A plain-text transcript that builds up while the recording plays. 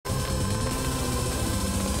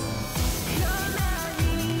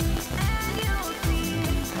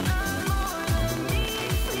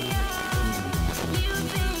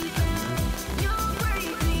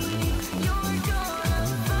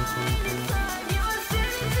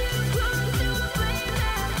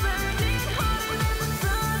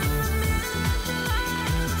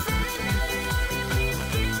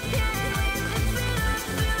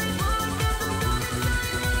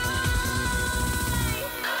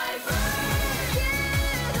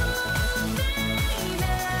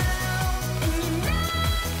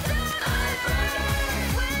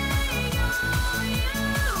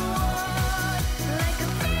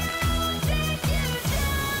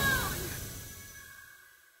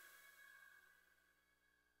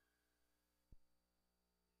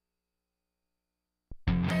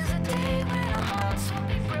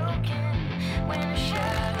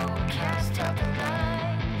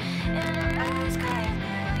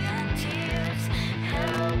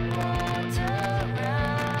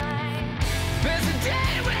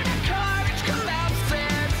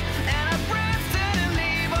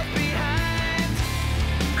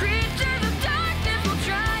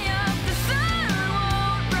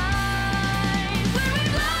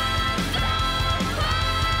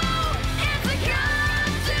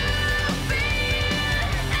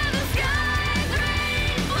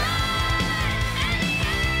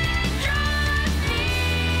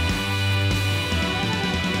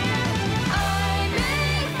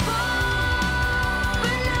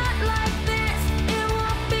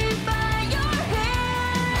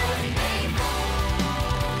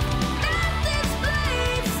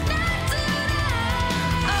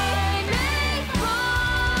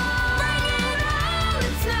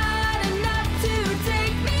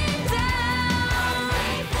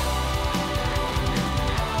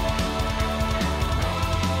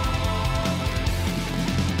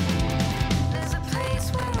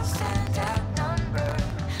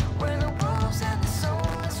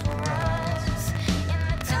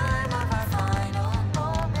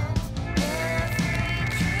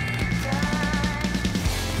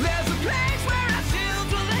place where our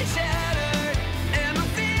shields will lay shattered, and the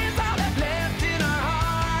fears all that's left in our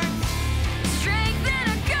hearts. Strength and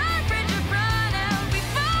a courage have run out, we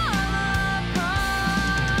fall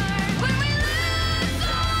apart. When we lose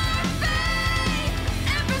our faith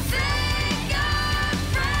and forsake our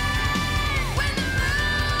friend, when the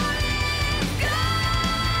moon is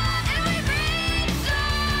gone and we've reached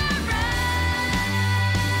our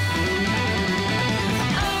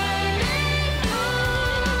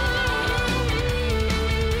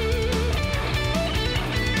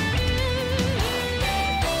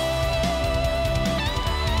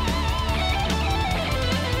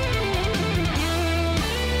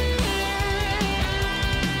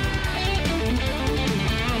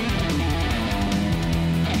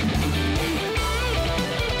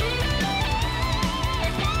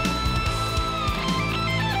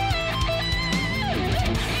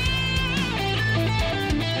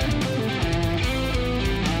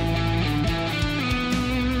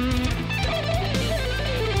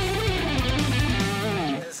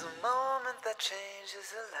There's a moment that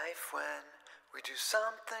changes a life when we do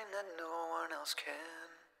something that no one else can.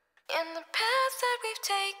 And the path that we've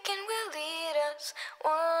taken will lead us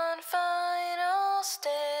one final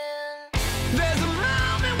stand. There's a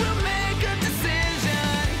moment we'll make a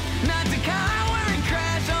decision not to cower and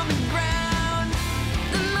crash on the ground.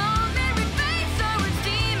 The moment we face our worst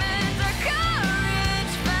demons, our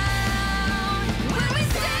courage found. When we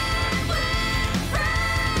stand with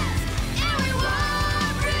friends and we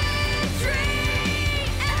won't retreat,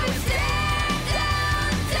 and we stare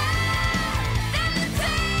down death, then the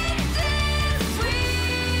taste is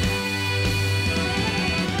sweet.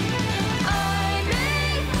 I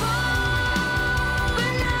may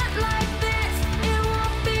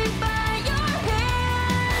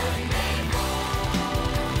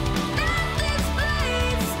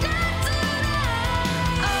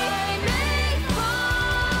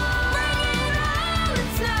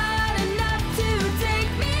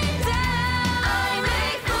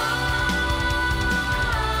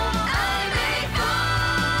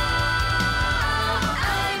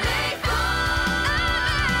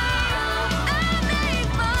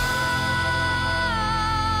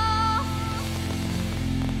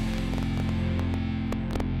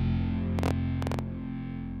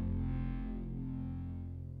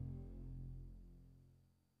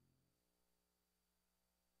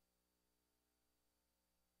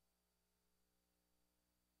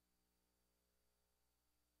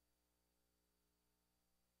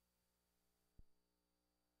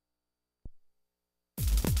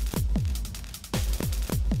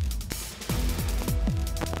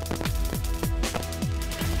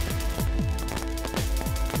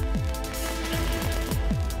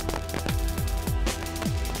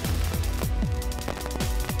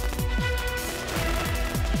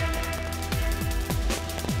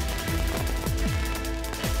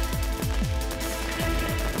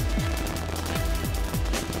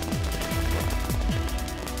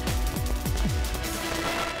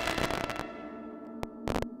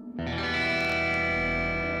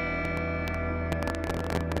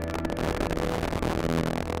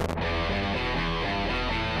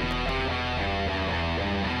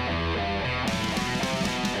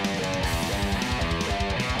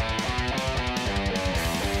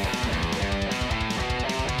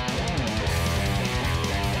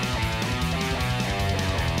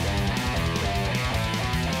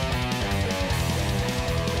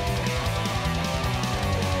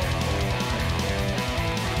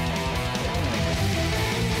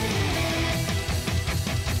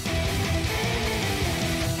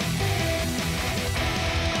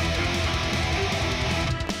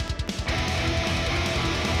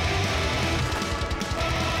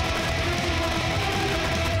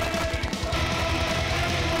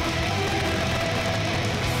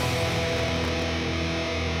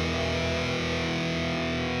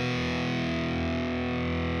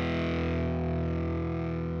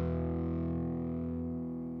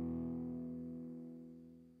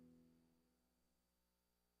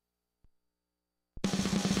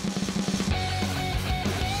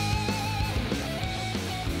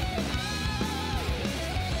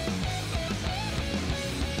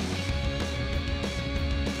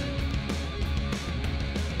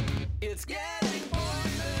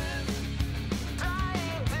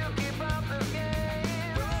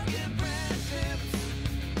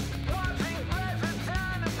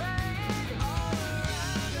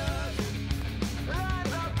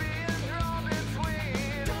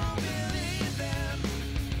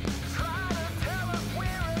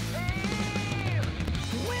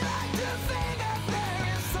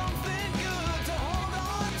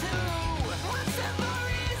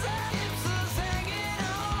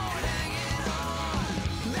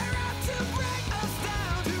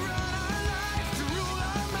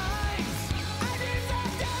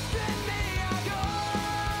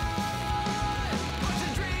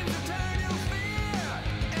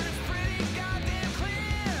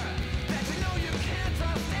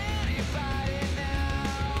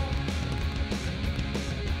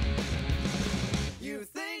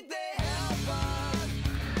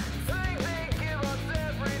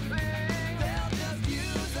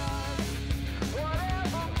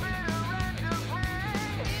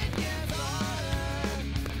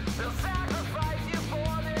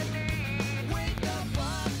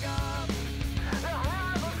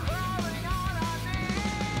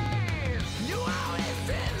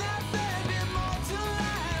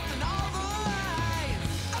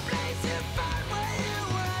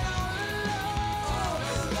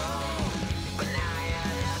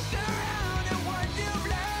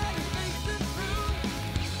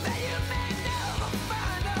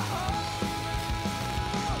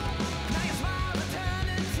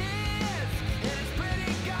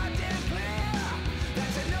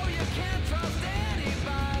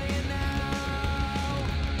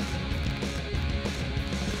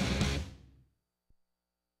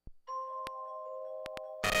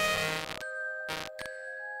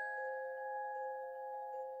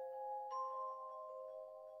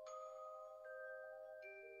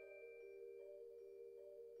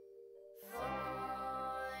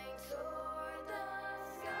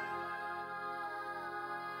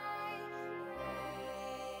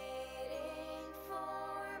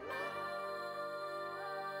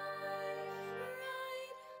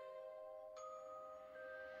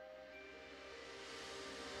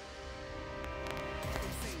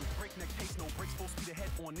your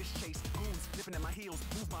head on this chase. Goons nipping at my heels,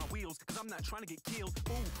 move my wheels, cause I'm not trying to get killed.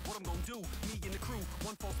 Ooh, what I'm gonna do? Me and the crew,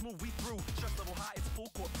 one false move, we through. Stress level high, it's full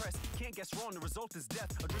court press. Can't guess wrong, the result is death.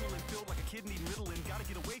 Adrenaline filled like a kid needing Ritalin. Gotta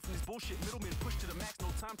get away from these bullshit middlemen. Push to the max, no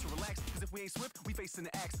time to relax. Cause if we ain't swift, we facing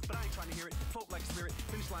the axe. But I ain't trying to hear it. Float like spirit,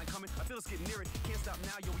 finish line coming. I feel it's getting near it. Can't stop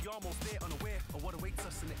now, yo, we almost there. Unaware of what awaits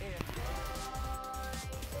us in the air.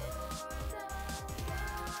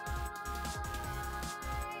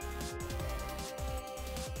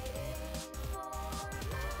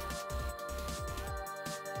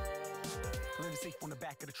 Landed safe on the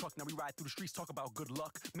back of the truck, now we ride through the streets, talk about good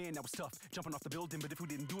luck. Man, that was tough, jumping off the building, but if we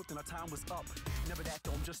didn't do it, then our time was up. Never that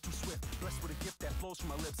though, I'm just too swift, blessed with a gift that flows from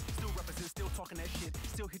my lips. Still represent, still talking that shit,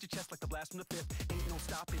 still hit your chest like the blast from the fifth. Ain't no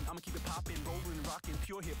stopping, I'ma keep it popping, rolling and rocking,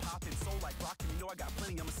 pure hip hopping, soul like rocking. You know I got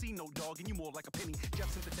plenty, I'm a C-note dog, and you more like a penny.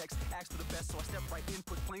 Jeff sent the text, asked for the best, so I step right in,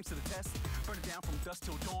 put flames to the test. Burn it down from dusk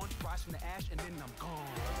till dawn, rise from the ash, and then I'm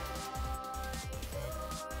gone.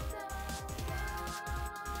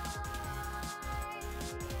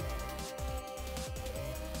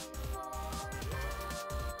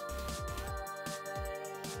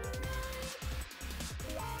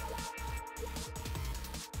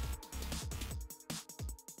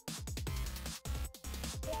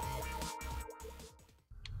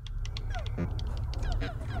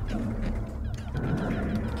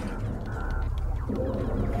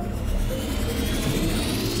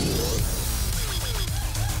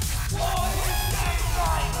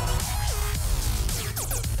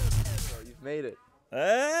 Made it.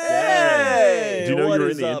 Hey! Do you know What you were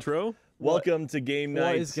in is the up? intro? Welcome to Game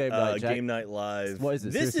Night. is Game Night, Jack? Game Night Live. What is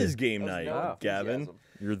it? This Seriously? is Game Night, no Gavin. enthusiasm.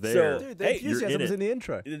 You're there. So- Dude, the Hey, enthusiasm you're in was it. in the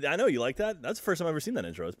intro. I know you like that. That's the first time I've ever seen that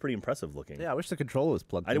intro. It's pretty impressive looking. Yeah, I wish the controller was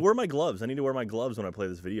plugged I in. wear my gloves. I need to wear my gloves when I play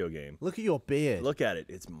this video game. Look at your beard. Look at it.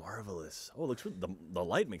 It's marvelous. Oh, it looks the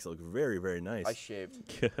light makes it look very, very nice. I shaved.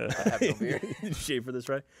 I have no beard. Shave for this,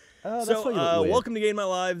 right? Oh, that's So, why you look weird. welcome to Game Night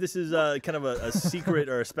Live. This is kind of a secret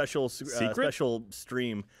or a special special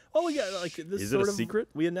stream. Oh, yeah, like this Is sort it a of secret?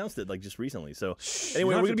 We announced it like just recently. So You anyway, don't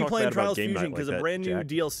we're have to gonna be talk playing bad about Trials Game Fusion Night because like a that, brand new Jack.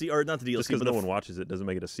 DLC, or not the DLC, Just because but no the one watches it doesn't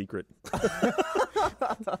make it a secret.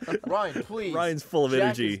 Ryan, please. Ryan's full of Jack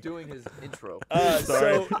energy. is doing his intro.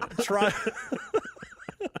 So try.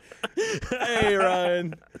 Hey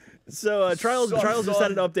Ryan. So Trials just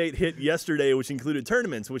had an update hit yesterday, which included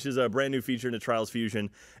tournaments, which is a brand new feature in the Trials Fusion,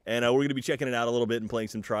 and we're going to be checking it out a little bit and playing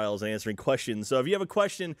some Trials and answering questions. So if you have a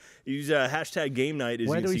question, use hashtag Game Night as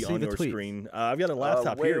Where you do can we see see on the your tweets? screen. I've got a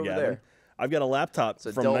laptop way here, over Gavin. there. I've got a laptop It's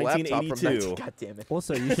a from Dell laptop from 1982. God damn it.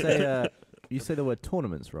 Also, you say the word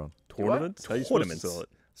tournaments wrong. Tournaments? How are you supposed to Tournaments. sell it?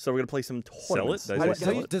 So we're going to play some Sell it? tournaments. Did I say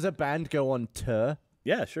How sell it? does a band go on tour?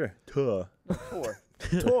 Yeah, sure. Tuh.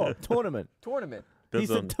 Tournament. Tournament. He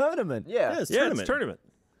said tournament. Yeah. Yeah, it's Yeah, tournament. it's tournament.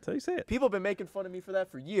 That's how you say it. People have been making fun of me for that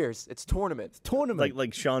for years. It's tournament. Tournament.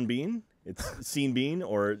 Like Sean Bean, it's Scene Bean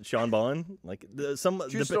or Sean Bon. Like True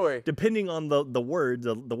story. Depending on the word,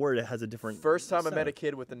 the word has a different. First time I sound. met a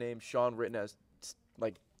kid with the name Sean written as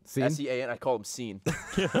like Scene? S-E-A-N, I call him Scene.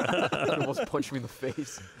 He almost punched me in the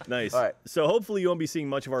face. Nice. All right. So hopefully you won't be seeing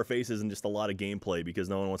much of our faces and just a lot of gameplay because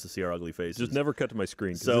no one wants to see our ugly faces. Just never cut to my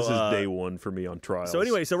screen because So, this is day one for me on Trials. So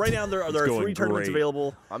anyway, so right now there are going 3 tournaments great.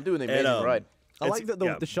 available. I'm doing the And, amazing ride. I like that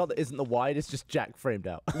yeah. the shot that isn't the wide, it's just Jack framed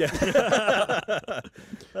out.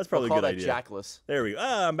 That's probably Call a good that idea. Jackless. There we go.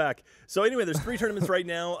 I'm back. So anyway, there's 3 tournaments right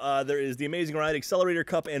now. There is the Amazing Ride, Accelerator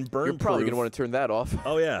Cup, and Burn You're probably Proof. gonna want to turn that off.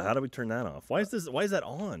 Oh yeah, how do we turn that off? Why is that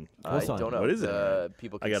on? I What's on? don't know. What is it?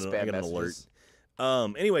 People I can got spam an messages.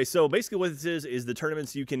 alert. Anyway, so basically what this is the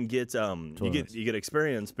tournaments you can get you get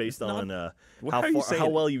experience based on How are you saying how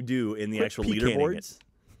it? well you do in the Quit actual pecanning leaderboards.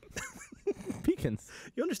 Pecans.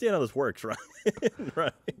 You understand how this works, right?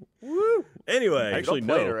 Right. Woo. Anyway, Actually, Go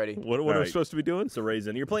play no. it already. What am All I right. supposed to be doing? so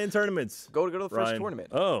Raisin, you're playing tournaments. Go to the first Ryan. tournament.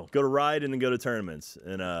 Oh, Go to Ride and then go to tournaments.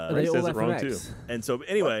 And Are Ray they all says it wrong, FMX? and so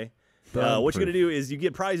anyway, Burn what you're gonna proof. do is you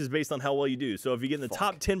get prizes based on how well you do. So if you get in the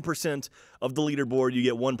top 10% of the leaderboard, you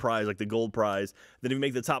get 1 prize, like the gold prize. Then if you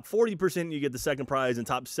make the top 40%, you get the second prize, and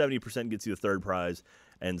top 70% gets you the third prize.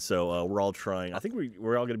 And so we're all trying. I think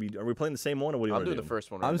we're all gonna be. Are we playing the same one, or what do you I'm want to doing do? the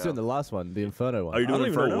first one I right was now. doing the last one, the Inferno one. Are you I doing don't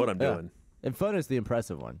even Inferno? know what I'm Yeah. doing. Inferno's the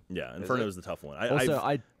impressive one. Yeah, Inferno is the tough one. Also,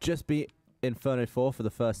 I just beat Inferno 4 for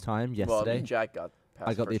the first time Well, I yesterday. mean, Jack got past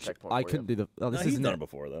I got the. first checkpoint I for couldn't you. do the. Oh, this he's isn't done it. it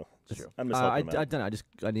before though. true. I miss I helping him out. don't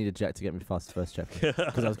know. I needed Jack to get me past the first checkpoint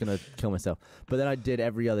because I was gonna kill myself. But then I did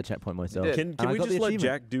every other checkpoint myself. did. Can and I we got just the let achievement.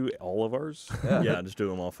 Jack do all of ours? Yeah, just do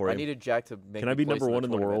them all for you. I needed Jack to make. Can I be me place number one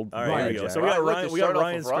in the tournament. world? All right, Ryan, here we go. Jack. So we got Ryan, look, Ryan. to We got start off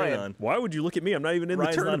Ryan's with screen Ryan. on. Why would you look at me? I'm not even in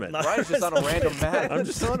Ryan's the not- tournament. not- Ryan's just on a random map. I'm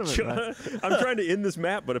just I'm trying to end this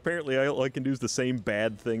map, but apparently all I can do is the same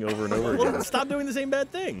bad thing over and over Well, again. stop doing the same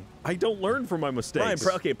bad thing. I don't learn from my mistakes.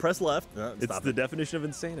 Ryan, okay, press left. No, It's stop the it. definition of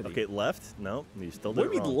insanity. Okay, left. No, you still did What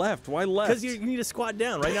do it you mean wrong. left? Why left? Because you need to squat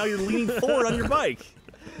down. Right now you're leaning forward on your bike.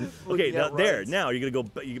 Okay, Looking now, at there. Ryan's. Now you're gonna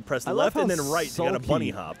go. You can press I love left and how then right. You got a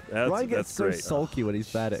bunny sulky- hop. Ryan gets that's so great. sulky when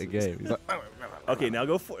he's bad at a game. He's like, Okay, now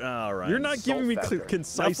go for. All right. You're not giving me factor.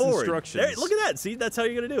 concise now forward. instructions. There, look at that. See, that's how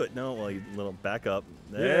you're gonna do it. No, well, you little back up.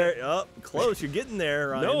 There, up, close. You're getting there,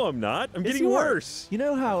 Ryan. No, I'm not. I'm Yes, getting you are. worse. you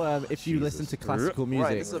know how if you listen to classical Ryan,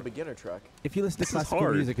 music, this is a beginner track. if you listen to This is classical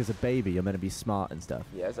hard. music as a baby, you're meant to be smart and stuff.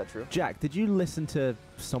 Yeah, is that true? Jack, did you listen to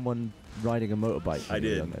someone riding a motorbike? I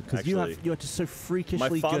did, Because actually. you're just so freakishly My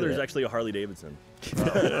good father's at it. actually a Harley Davidson.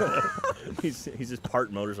 he's just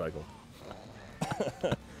part motorcycle.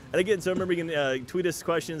 And again, so remember, you can tweet us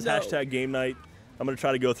questions, hashtag game night. I'm going to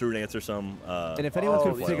try to go through and answer some. And if anyone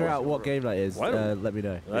Oh, can yeah. figure out what game that is, Why don't- let me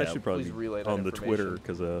know. I Yeah, should probably please be relay that on the Twitter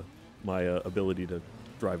information. because my ability to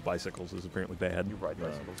drive bicycles is apparently bad. You ride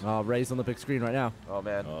bicycles. Oh, Ray's on the big screen right now. Oh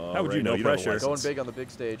man, How would you know? No You don't have a pressure. license. going big on the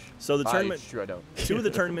big stage. So the tournament, It's true, I don't. 2 of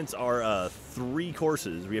the tournaments are 3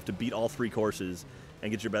 courses. We have to beat all 3 courses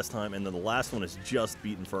and get your best time. And then the last one is just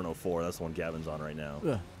beat Inferno 4. That's the one Gavin's on right now.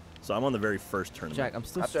 Ugh. So I'm on the very first tournament. Jack, I'm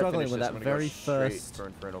still After I struggling finish with this, that I'm gonna go very straight first. for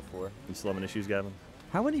Inferno 4. You still having issues, Gavin?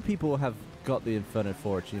 How many people have got the Inferno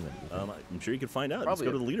 4 achievement? I'm sure you can find out. Probably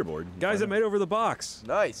Let's go to the leaderboard. Guys, I made over the box.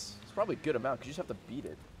 Nice. It's probably a good amount because you just have to beat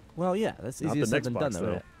it. Well, yeah, that's Not easier the said next than done, box, though.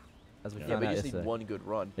 though. Right? As we Yeah, Yeah, found but you out just need yesterday. one good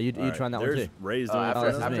run. Are you All right, trying that one there's too? Ray's doing After, it.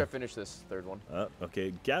 this is after me. I finish this third one.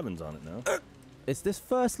 Okay, Gavin's on it now. It's this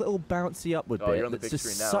first little bouncy upward Oh, bit. you're on the that's big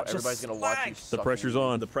just screen now. such Everybody's a gonna watch you. The suck pressure's in.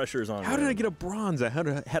 on. The pressure is on. How did I Ryan. get a bronze? I had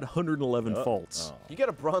 111 faults. Oh. You get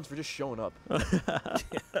a bronze for just showing up.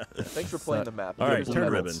 Thanks for playing the map. All right, Here's the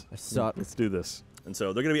tournaments. medals. I suck. Let's do this. And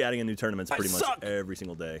so they're going to be adding in new tournaments pretty much suck. every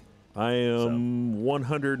single day. I am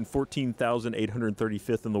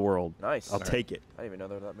 114,835th in the world. Nice. I'll take it. I didn't even know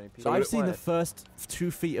there were that many people. So I've seen the playing. first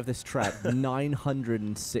 2 feet of this track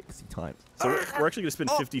 960 times. So we're actually going to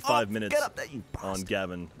spend 55 minutes Get up there, you on bastard.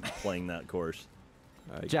 Gavin playing that course.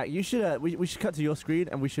 Jack, you should we should cut to your screen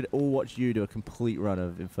and we should all watch you do a complete run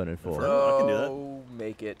of Inferno 4. Inferno? I can do that. Oh,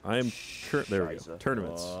 make it. I am there we go. Scheisse.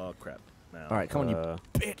 Tournaments. Oh, crap. Now, All right, come on, you Uh,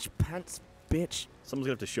 bitch pants, bitch. someone's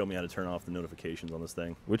going to have to show me how to turn off the notifications on this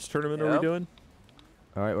thing. Which tournament are Yeah. we doing?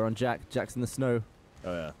 All right, we're on Jack. Jack's in the snow.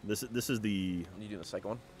 Oh, yeah. This is the... You doing the second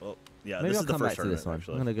one? Oh, yeah, Maybe this I'll is the come first back to tournament, this one.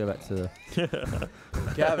 actually. I'm gonna go back to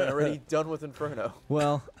the. Gavin, already done with Inferno.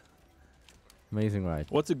 Well, amazing ride.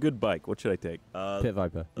 What's a good bike? What should I take? Pit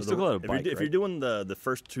Viper. You still got a if bike, you're right? doing the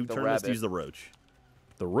first 2 The tournaments, rabbit. use the Roach.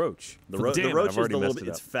 The Roach. The Damn Roach it, is I've a already little messed bit...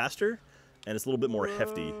 it It's up. faster, and it's a little bit more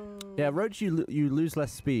hefty. Yeah, Roach, you lose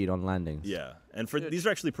less speed on landings. Yeah, and for these are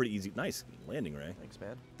actually pretty easy. Nice landing, Ray. Thanks,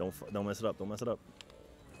 man. Don't mess it up. Don't mess it up.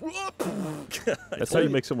 That's how you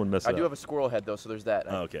make someone mess I it do have up. a squirrel head though, so there's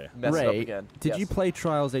that. I Oh, okay. Messed it up Ray, again. did Yes. you play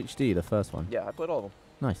Trials HD, the first one? Yeah, I played all of them.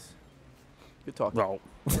 Nice. Good talk. No.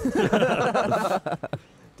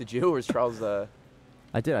 Did you, or is Trials?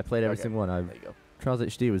 I did. I played every Okay. single one. There you go. Trials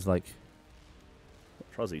HD was like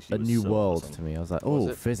Trials HD a was new so world awesome. to me. I was like, Was oh,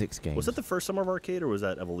 it? physics games. Was that the first Summer of Arcade, or was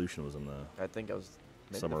that Evolution was in the... I think I was.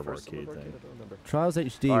 Maybe Summer the of first Arcade Summer of thing. I don't remember. Trials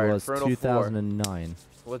HD All right, was Inferno 4. 2009.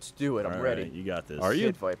 Let's do it. I'm All ready. right, you got this. Are you?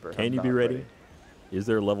 Kid Viper. Can I'm you be not ready? Is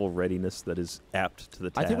there a level of readiness that is apt to the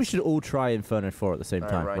task? I think we should all try Inferno 4 at the same All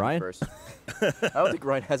time. right, Ryan? First. I don't think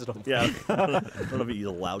Ryan has it on. Yeah, I don't know if he's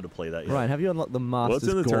allowed to play that yet. Ryan, have you unlocked the Well, Masters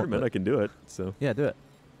it's in the Gauntlet? tournament. I can do it. So Yeah, do it.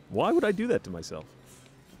 why would I do that to myself?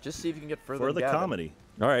 Just see if you can get further. For than the Gavin. comedy.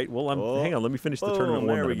 All right. Well, hang on. Let me finish the tournament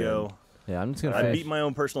one. There we that I'm in. go. Yeah, I'm just gonna I finish. beat my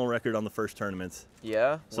own personal record on the first tournament.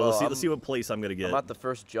 Yeah. So well, let's see what place I'm gonna get. I'm at the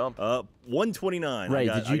first jump. 129. Ray, I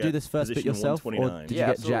got, did you I do got this first bit position yourself, or 129. did you yeah,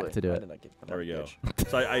 get Jack absolutely. to do I it? did not get- I'm There not we a go. bitch.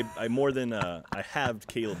 So I more than I halved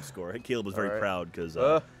Caleb's score. Caleb was very All right. proud because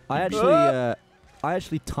I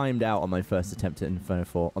actually timed out on my first attempt at Inferno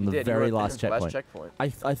 4 on the You did, you were very at the last checkpoint. checkpoint. I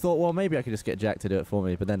thought, well, maybe I could just get Jack to do it for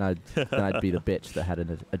me, but then I'd be the bitch that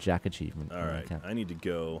had a Jack achievement. all on my right, account. I need to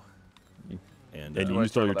go. And And you wanna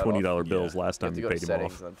used all your turn that off? $20 bills Yeah. last You have time to you go to paid him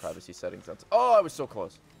settings off. and then privacy settings. Oh, I was so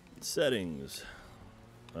close. settings.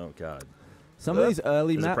 Oh God. Some of these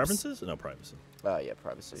early Is it maps, preferences? No, privacy. Yeah,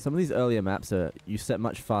 privacy. some of these earlier maps are you set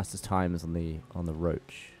much faster times on the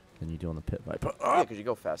Roach than you do on the Pit Viper. Yeah, because you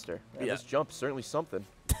go faster. Man, Yeah. This jump is certainly something.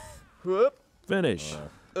 Whoop. Finish.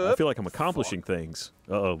 I feel like I'm accomplishing things.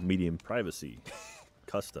 Uh-oh, medium. Privacy.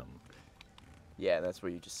 Custom. Yeah, that's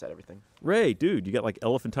where you just set everything. Ray, dude, you got like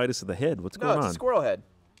elephantitis of the head. What's No, going it's on? a squirrel head.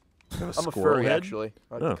 You have I'm a squirrel furry, head? actually.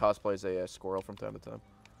 I like Oh. to cosplay as a squirrel from time to time.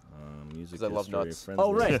 Music 'Cause I love history, nuts. friends Oh,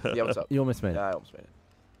 list. Ray. Yeah, what's up? You almost made it. Yeah, I almost made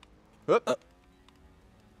it.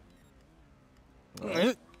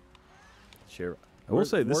 Share. I will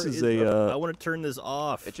say, this Where is the- a, I want to turn this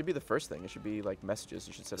off. It should be the first thing. It should be like messages.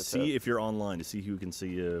 You should set it See if you're online to see who can see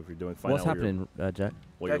you if you're doing. Find What's out what you're- happening, Jack?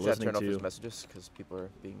 What you're Actually, I listening turn off his to. messages because people are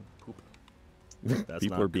being poop. That's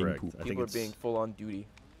People not are being correct. poop. I think People are it's being full on duty.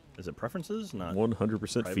 is it preferences? Not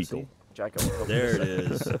 100% privacy? fecal. Jack, I will help There you.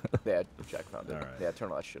 it is. Yeah, Jack found it. All right. Yeah, turn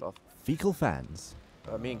all that shit off. Fecal fans.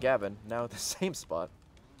 Me and Gavin now at the same spot.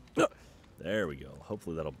 There we go.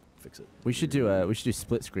 Hopefully that'll fix it. We should do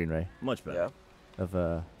split screen, Ray, Much better.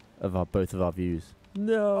 Yeah. of our both of our views.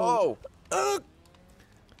 No. Oh,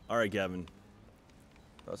 All right, Gavin.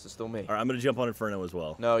 no, this is still me. All right, I'm gonna jump on Inferno as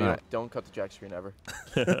well. No, you Alright. don't cut the Jack screen ever.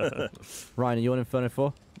 Ryan, are you on Inferno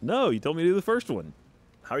 4? No, you told me to do the first one.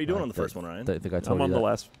 How are you doing Right, on the first one, Ryan? Don't think I told I'm you on that. the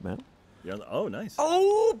last map. You're on the, oh, nice.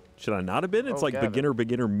 Should I not have been? It's Oh, like Gavin.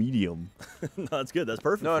 beginner, medium. No, that's good. That's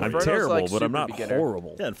perfect. No, for I'm you. Inferno's terrible, like but I'm super not beginner.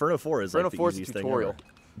 horrible. Yeah, Inferno 4 is Inferno like the 4 is a easiest tutorial. thing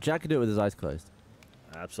Jack could do it with his eyes closed.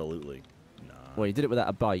 ever. Absolutely. Nah. Well, he did it without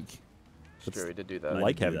a bike. Sure, he did do I that.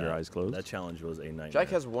 like did do having your that. eyes closed. That challenge was a nightmare. Jack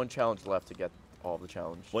has one challenge left to get all the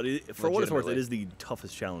challenge. But for what it's worth, it Legitimately. is the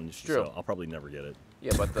toughest challenge. True. So I'll probably never get it.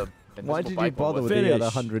 Yeah, but the Why invisible did you bike one bother was- with the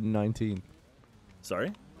other Finish. 119?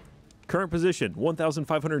 Sorry. Current position,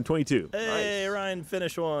 1,522. Hey, Ryan,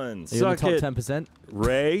 finish one. Are you in the Suck top it. 10%?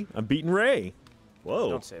 Ray, I'm beating Ray. Whoa.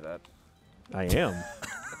 Don't say that. I am.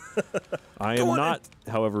 I am not,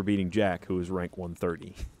 however, beating Jack, who is rank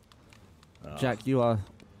 130. Jack, we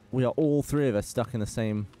are all three of us stuck in the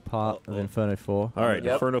same part of Inferno 4. All right,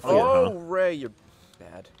 Yep. Inferno 4, Oh, huh? Ray, you're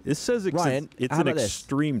bad. This says Ryan, it's how an about this?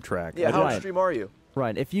 extreme track. Yeah, I how don't- Ryan. extreme are you?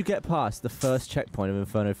 Ryan, if you get past the first checkpoint of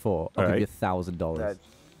Inferno 4, I'll All give right. you $1,000. That,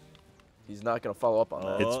 he's not going to follow up on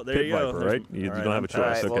that. Oh, It's there Pit you go. Viper, There's- right? You all don't right, have a I'm choice. All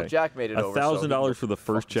right, okay. well, Jack made it over. so he $1,000 can for the fuck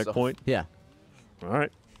first himself. checkpoint. Yeah, All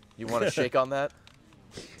right. You want to shake on that?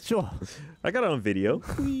 sure. I got it on video.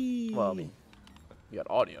 Well, I mean, you got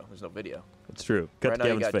audio. There's no video. It's true. Cut right to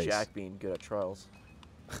now you Gavin's got face. Jack being good at trials.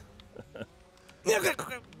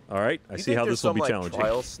 All right. I You see think how there's this will some, be like, challenging.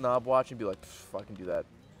 trials snob watching, be like, "Pff, I can do that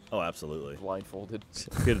Oh, absolutely. blindfolded.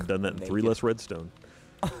 Could have done that in 3 Naked. less redstone.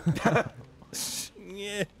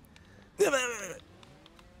 Yeah.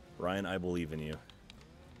 Ryan, I believe in you.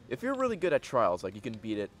 If you're really good at trials, like you can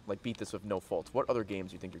beat it, like beat this with no faults. What other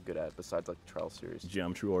games do you think you're good at besides like the trial series?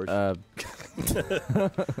 Geometry Wars.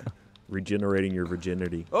 Regenerating your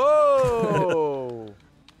virginity. Oh,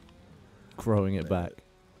 Growing it back.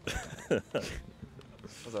 how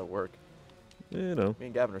does that work? You know. Me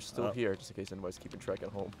and Gavin are still here, just in case anybody's keeping track at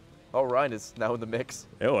home. Oh, Ryan is now in the mix.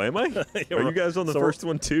 Oh, am I? Are you guys on the So- first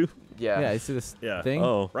one too? Yeah. Yeah, you see this Yeah. thing?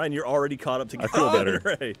 Oh. Ryan, you're already caught up to I feel better.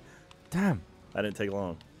 Right. Damn. That didn't take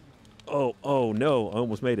long. Oh no! I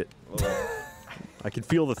almost made it. I can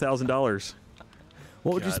feel the $1,000.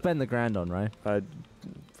 What would you God. spend the grand on, Ryan? I'd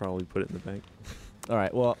probably put it in the bank. All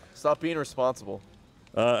right, well, Stop being responsible.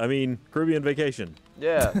 I mean, Caribbean vacation.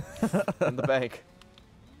 Yeah. In the bank.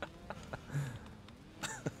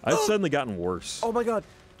 I've suddenly gotten worse. oh my god,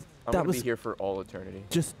 I'm That gonna was- be here for all eternity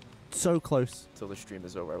just so close. until the stream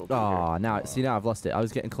is over. I will be Ah, here. now I've lost it. I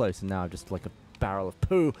was getting close, and now I'm just like a barrel of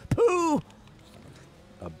poo. Poo.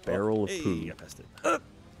 A barrel of Hey, poo. I missed it.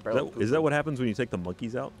 Barrel of Is that poo-poo. what happens when you take the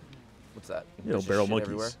monkeys out? What's that? You know, There's just barrel shit monkeys.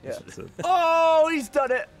 everywhere? Yeah. It's a- Oh, he's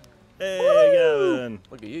done it. Hey, Gavin.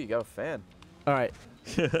 Look at you. You got a fan. All right.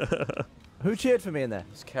 Who cheered for me in there?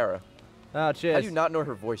 It's Kara. Oh, cheers. How do you not know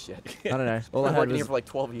her voice yet? I don't know. All I I've been heard working here was for like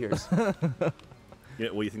 12 years. You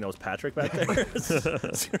know, what, you think that was Patrick back there?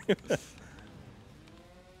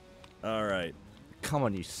 All right. come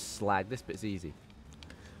on, you slag. This bit's easy.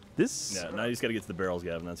 This Yeah, now you just got to get to the barrels,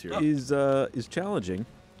 Gavin. That's your. is challenging.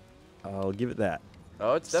 I'll give it that.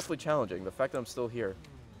 Oh, it's definitely challenging. The fact that I'm still here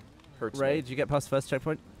hurts Ray, me. did you get past the first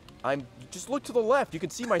checkpoint? Just look to the left. You can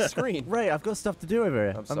see my screen. Ray, I've got stuff to do over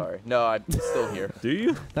here. I'm sorry. No, I'm still here. Do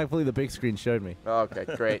you? Thankfully, the big screen showed me. Okay,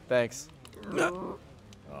 great. Thanks.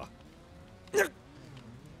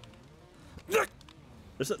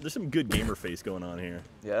 There's some good gamer face going on here.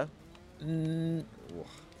 Yeah?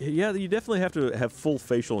 Yeah, you definitely have to have full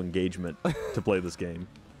facial engagement to play this game.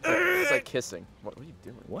 It's like kissing. What are you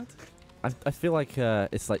doing? What? I feel like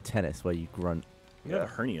it's like tennis where you grunt. You have a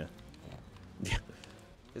hernia.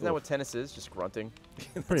 Isn't that what tennis is? Just grunting?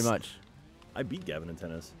 Pretty much. I beat Gavin in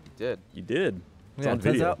tennis. You did. You did. It's Yeah, on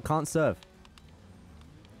turns video. out can't serve.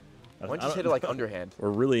 Why don't you just hit it like underhand?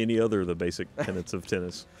 Or really any other of the basic tenets of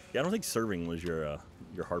tennis. Yeah, I don't think serving was your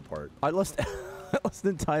hard part. I lost. I lost an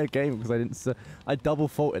entire game because I didn't. I double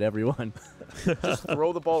faulted everyone. Just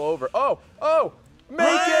throw the ball over. Oh! Make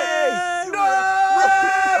Ray! it! No!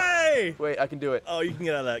 Ray! Wait, I can do it. Oh, you can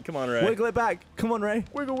get out of that. Come on, Ray. Wiggle it back. Come on, Ray.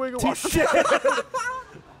 Wiggle, wiggle, Oh, shit.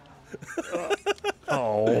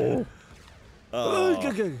 Oh.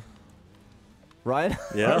 Ryan?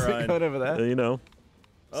 Yeah, How's Ryan. it going over there? You know.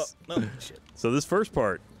 Oh, no. Shit. So this first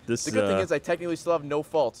part, this The good thing is I technically still have no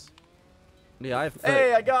faults. Yeah, I have.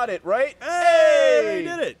 Hey, I got it, right? Hey! You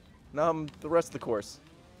did it. Now I'm the rest of the course.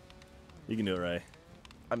 You can do it, Ray.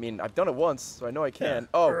 I mean, I've done it once, so I know I can. Yeah.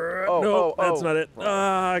 Oh, that's not it.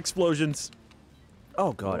 Wrong. Explosions.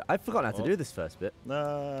 Oh god, I forgot how to do this first bit.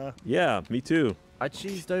 Yeah, me too. I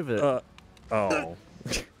cheesed over. Oh.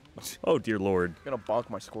 Oh dear lord. I'm gonna bonk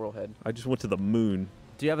my squirrel head. I just went to the moon.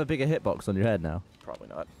 Do you have a bigger hitbox on your head now? Probably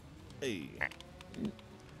not. Hey.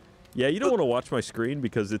 Yeah, you don't want to watch my screen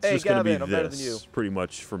because it's Hey, just going to be Gavin, I'm better than you. this pretty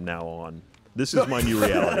much from now on. This is my new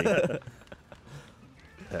reality.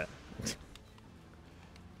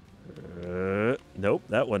 Nope,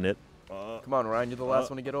 that wasn't it. Come on, Ryan, you're the last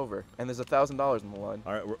one to get over. And there's $1,000 on the line.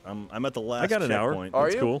 All right, I'm at the last I got an hour. checkpoint. Are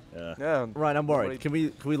That's you? cool. Yeah. Yeah. Ryan, I'm worried. Can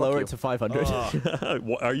we lower you. it to 500?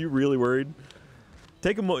 Are you really worried?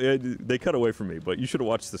 Take a they cut away from me, but you should have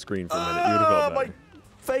watched the screen for a minute. You would have felt my better.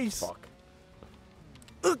 face. Fuck.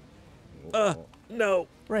 No.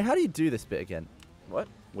 Ray, how do you do this bit again? What?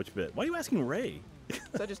 Which bit? Why are you asking Ray?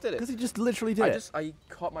 'Cause I just did Because it. he just literally did it. I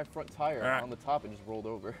caught my front tire on the top and just rolled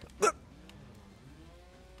over.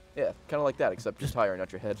 Yeah, kind of like that, except your tire,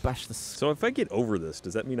 not your head. Bash the. So if I get over this,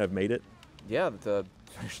 does that mean I've made it? Yeah, the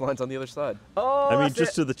finish line's on the other side. Oh, I mean, that's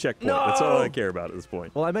just it. to the checkpoint. That's all No! I care about at this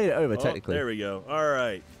point. Well, I made it over Oh, technically. there we go. All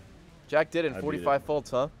right. Jack did it in I beat 45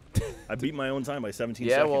 faults, huh? I beat my own time by 17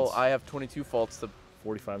 Yeah, seconds. well, I have 22 faults to...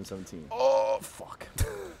 45 and 17. Oh, fuck.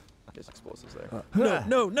 There's explosives there.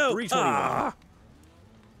 No. 321.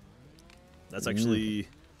 That's actually...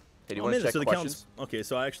 Hey, do you Oh, want to man, check so the questions? counts. Okay,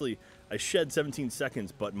 so I shed 17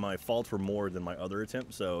 seconds, but my faults were more than my other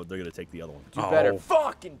attempt, so they're gonna take the other one. Do better.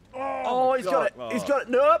 Fucking... Oh, he's got it. God. He's got it.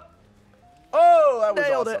 Nope. Oh, that was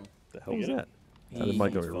Nailed awesome. it. The hell was get it? that? Sounded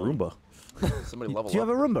like a Easy. Roomba. Somebody level Do you up.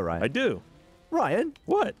 have a Roomba, Ryan? I do. Ryan?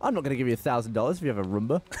 What? I'm not going to give you $1,000 if you have a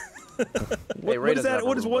Roomba. Hey, Ray What doesn't does that? have a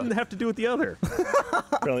What does Roomba. one have to do with the other?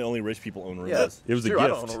 Apparently, only rich people own Yeah, Roombas. It was a true, I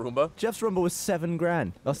gift. don't own a Roomba. Jeff's Roomba was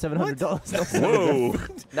 $7,000. Or $700. Whoa.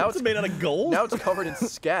 Now It's it's made out of gold? now it's covered in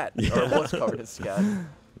scat. Or it was covered in scat.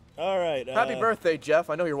 All right. Happy birthday, Jeff.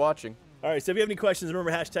 I know you're watching. All right, so if you have any questions,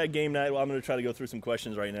 remember hashtag game night. Well, I'm going to try to go through some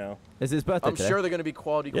questions right now. It's his birthday I'm today. sure they're going to be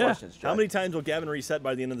quality Yeah. questions, Jack. How many times will Gavin reset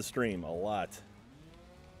by the end of the stream? A lot.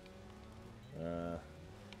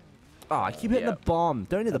 Oh, I keep hitting Yeah. the bomb.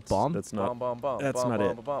 Don't hit the bomb. That's Bomb, not. bomb, bomb. That's bomb, not bomb,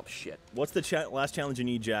 it. bomb, bomb. Shit. What's the last challenge you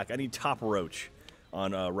need, Jack? I need top roach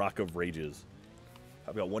on Rock of Rages.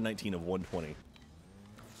 I've got 119 of 120.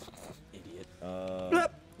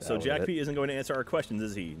 Idiot. So was Jack it. P isn't going to answer our questions,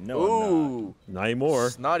 is he? No, I'm Ooh. Not anymore.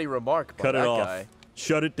 Snotty remark by Cut that it off. guy.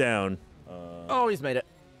 Shut it down. Oh, he's made it.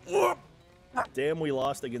 not. Damn, we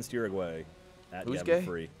lost against Uruguay. At Who's Gavin gay?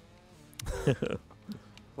 Free.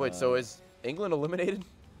 Wait, so is England eliminated?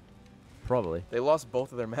 Probably. They lost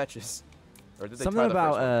both of their matches. Or did they Something tie the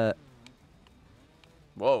about first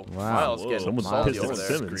one? Whoa. Wow. Miles Whoa. getting Someone's salty pissed over at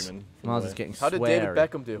there. Simmons. Screaming. Miles is getting How did sweary. David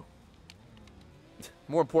Beckham do?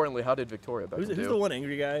 More importantly, how did Victoria Beckham Who's do? the one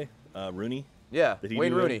angry guy? Rooney? Yeah, Did he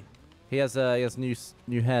Wayne do that? Rooney. He has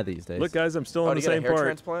new hair these days. Look, guys, I'm still Oh, on did the he get a same hair part.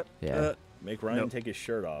 transplant? Yeah. Make Ryan take his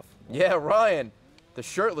shirt off. Yeah, Ryan, the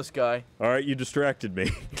shirtless guy. All right, you distracted me.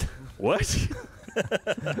 What?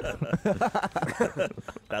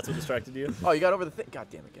 That's what distracted you? Oh, you got over the thing. God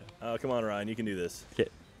damn it, guy. Oh, come on, Ryan. You can do this. Okay.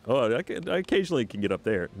 Oh, I occasionally can get up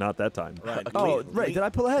there. Not that time. Ryan, Oh, lean- Ray, lean- did I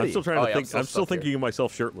pull ahead I'm of still you? trying Oh, to yeah, think. I'm I'm still stuck here. thinking of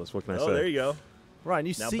myself shirtless. What can I Oh, say? there you go. Ryan,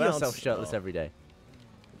 you Now see bounce. yourself shirtless Oh. every day.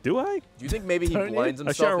 Do I? Do you think maybe he Don't you? blinds I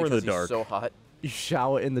himself shower in because the dark. he's so hot? You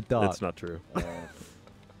shower in the dark. That's not true. Is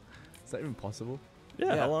that even possible?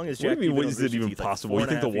 Yeah. How long is What Jack do you mean? been on Is it Rooster even Teeth? Like possible? You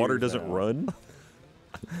think the 4.5 water years doesn't now. run?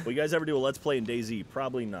 Will you guys ever do a Let's Play in DayZ?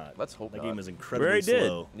 Probably not. Let's hope That not. game is We incredibly already did.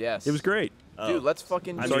 slow. Yes. It was great. Dude, let's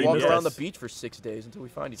fucking I'm just sorry, walk you around the missed. beach for 6 days until we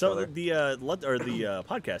find each So other. the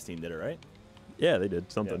podcast team did it, right? Yeah, they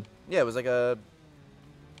did something. Yeah, it was like a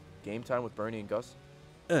game time with Bernie and Gus.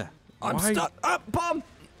 I'm Why- stuck. Bomb!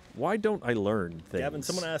 Why don't I learn things? Gavin,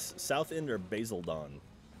 someone asked South End or Basildon.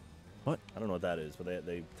 What? I don't know what that is, but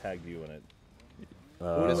they tagged you in it. Who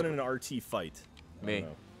Uh, won in an RT fight? I Me. don't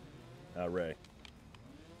know. Ray.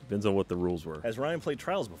 depends on what the rules were. Has Ryan played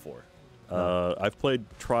Trials before? I've played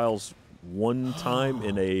Trials one time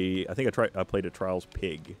in a. I think I played a Trials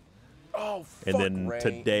Pig, Oh, and then Ray.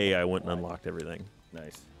 today I went and unlocked everything.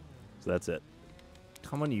 Nice. So that's it.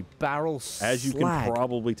 Come on, you barrel As you slag. can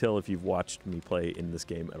probably tell if you've watched me play in this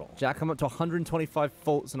game at all. Jack, I'm up to 125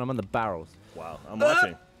 faults and I'm on the barrels. Wow. I'm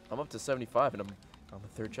watching. I'm up to 75 and I'm on the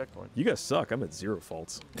third checkpoint. You guys suck. I'm at 0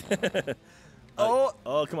 faults.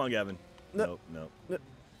 Oh, come on, Gavin. No. No.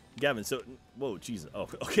 Gavin, so, whoa, Jesus. Oh,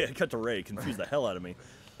 okay, I cut to Ray. Confused the hell out of me.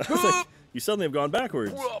 I was like, you suddenly have gone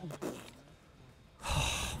backwards.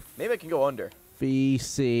 Maybe I can go under.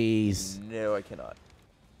 Feces. No, I cannot.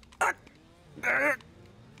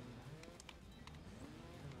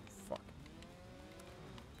 Fuck.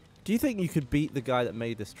 Do you think you could beat the guy that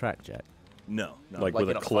made this track, Jack? No. Like Like with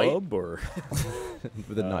in a a fight? club or?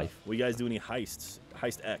 With a knife. Will you guys do any heists?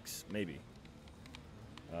 Heist X, maybe.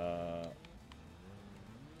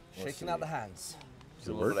 Shaking out the hands. Just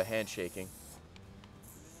a little bit of handshaking.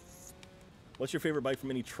 What's your favorite bike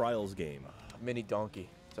from any Trials game? Mini donkey.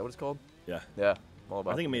 Is that what it's called? Yeah. Yeah. I'm all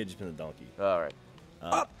about I think it may have just been the donkey. All right.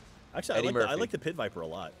 Actually, Eddie I Murphy. like the Pit Viper a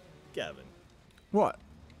lot. Gavin. What?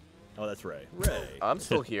 Oh, that's Ray. Ray. I'm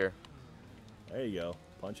still here. There you go.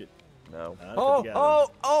 Punch it. No. Put Gavin. No!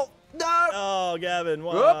 Oh, Gavin,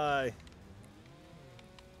 why?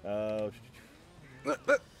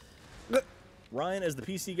 Ryan, as the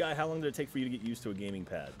PC guy, how long did it take for you to get used to a gaming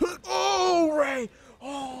pad? Oh, Ray!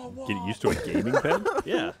 Oh, Get used to a gaming pad?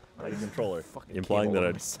 Yeah, like a controller. fucking Implying came all that over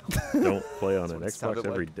I myself. don't play on an what it Xbox sounded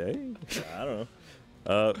every like. day. I don't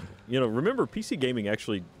know. Remember, PC gaming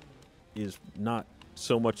actually is not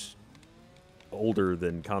so much older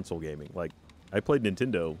than console gaming. Like, I played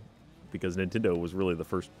Nintendo because Nintendo was really the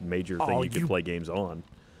first major thing Oh, you could play games on.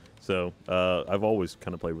 So I've always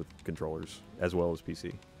kind of played with controllers as well as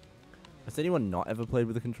PC. Has anyone not ever played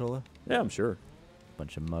with a controller? Yeah, I'm sure.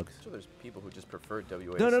 Bunch of mugs. So there's people who just prefer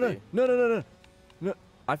WASD. No.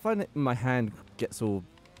 I find that my hand gets all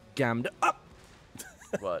gammed up.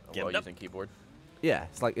 What? Get While it up. using keyboard. Yeah,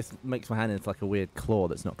 it's like it makes my hand into like a weird claw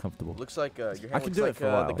that's not comfortable. Looks like your hand I can looks do it like for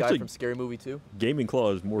a while. the guy Actually- from Scary Movie 2. Gaming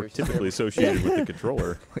Claw is more Very typically similar. associated with the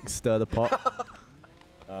controller. Like stir the pot.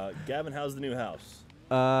 Gavin, how's the new house?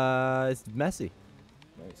 It's messy,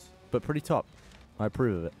 Nice. but pretty top. I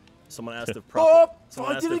approve of it. Someone asked if Oh, Prop.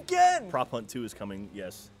 someone I asked did if it again! Prop Hunt 2 is coming.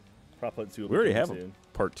 Yes. Prop Hunt 2. Will We be already coming have soon.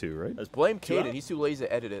 part 2, right? That's Blame two out. Caden. He's too lazy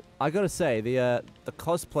to edit it. I gotta say the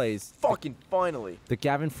cosplays, Fucking finally. the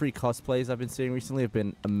Gavin free cosplays I've been seeing recently have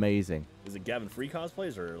been amazing. Is it Gavin free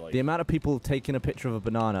cosplays or like The amount of people taking a picture of a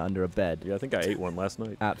banana under a bed, Yeah, I think I ate one last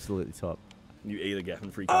night. absolutely top. you ate a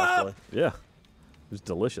Gavin free cosplay? Yeah, it was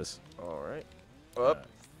delicious. All right. Up.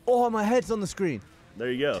 Oh, my head's on the screen. There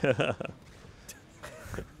you go.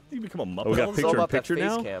 You become a Muppet. Oh, we got It's all picture in about that picture face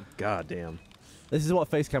now? cam. God damn. This is what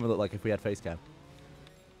face cam would look like if we had face cam.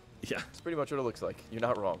 Yeah. It's pretty much what it looks like. You're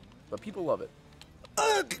not wrong. But people love it.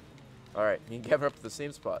 All right. Me and Gavin are up to the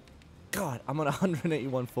same spot. God, I'm on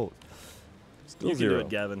 181 faults. Still You can do 0. it,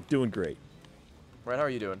 Gavin. Doing great. Ryan, how are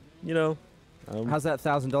you doing? You know, How's that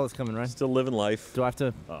 $1,000 coming, Ryan? still living life. Do I have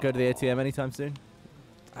to go to the ATM anytime soon?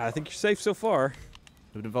 I think you're safe so far.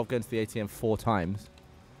 It would involve going to the ATM 4 times.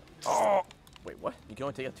 Wait, what? You can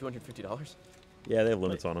only take out $250? Yeah, they have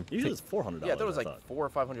limits on them. Usually it's $400. Yeah, that was I like thought. $400 or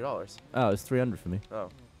 $500. Oh, it's 300 for me. Oh,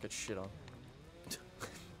 good shit on.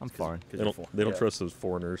 I'm foreign. 'Cause They you're don't Yeah. trust those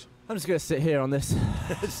foreigners. I'm just gonna sit here on this.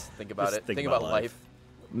 Think about Just it. think Think about about life. life.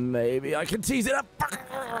 Maybe I can tease it up.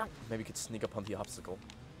 Maybe you could sneak up on the obstacle.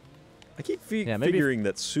 I keep Yeah, maybe if- figuring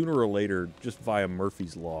that sooner or later, just via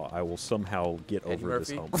Murphy's Law, I will somehow get Eddie over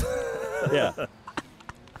this Murphy? hump. Yeah.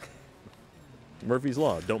 Murphy's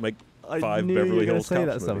Law. Don't make I 5 knew you Beverly were gonna Hills say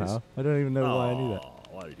Cops that movies. somehow. I don't even know why I knew that.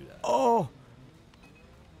 Why do you do that? Oh,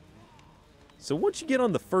 So once you get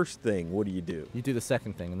on the first thing, what do? You you do the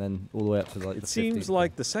second thing, and then all the way up to like. It the seems 15th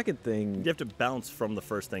like thing. the second thing. You have to bounce from the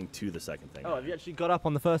first thing to the second thing. Oh, have you actually got up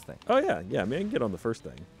on the first thing Oh yeah, yeah. I mean, I can get on the first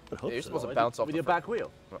thing. I hope Yeah, you're so. supposed to bounce off with the your back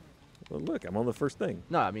wheel? Well, look, I'm on the first thing.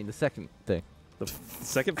 No, I mean the second thing. The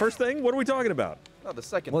second first thing? What are we talking about? No, the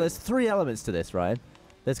second. Well, thing. there's 3 elements to this, Ryan.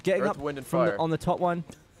 There's getting Earth, up wind, and from fire. on the top one.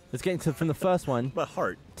 There's getting from the first one My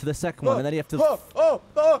heart. to the second one, and then you have to. Oh,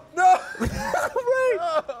 no!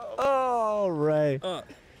 Oh, Ray. Okay,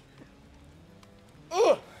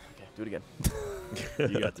 do it again.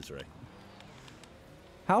 You got this, Ray.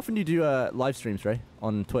 How often do you do live streams, Ray,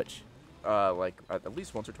 on Twitch? Like at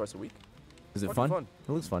least once or twice a week. Is it Fucking fun? fun.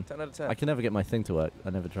 It looks fun. 10 out of 10. I can never get my thing to work. I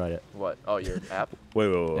never tried it. What? Oh, your app?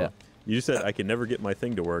 Wait. Yeah. You just said I can never get my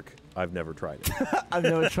thing to work. I've never tried it. I've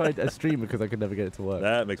never tried a stream because I could never get it to work.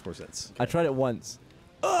 That makes more sense. I tried it once.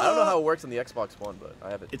 I don't know how it works on the Xbox One, but I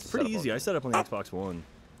have it. It's set pretty up easy. on- I set up on the Xbox One.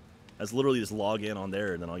 That's literally just log in on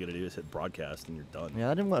there, and then all you gotta do is hit broadcast, and you're done. Yeah,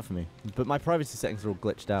 that didn't work for me. But my privacy settings are all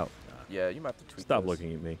glitched out. Yeah, you might have to tweak Stop those.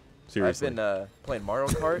 looking at me. Seriously. I've been playing Mario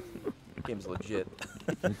Kart. Game's legit.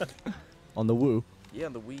 On the Woo. Yeah,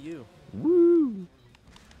 on the Wii U. Woo!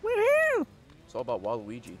 Woohoo! It's all about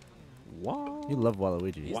Waluigi. Wow. You love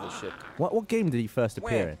Waluigi. He's the shit. What game did he first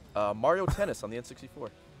appear in? Mario Tennis on the N64.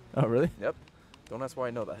 Oh, really? Yep. Don't ask why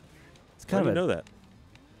I know that. It's How kind do of you know that?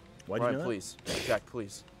 Why do you Ryan, know that? please. Jack,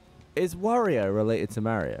 please. Is Wario related to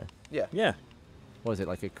Mario? Yeah. Yeah. What is it,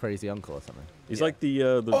 like a crazy uncle or something? He's Yeah. like the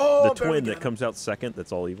Oh, twin barely that got him. comes out second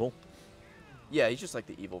that's all evil. Yeah, he's just like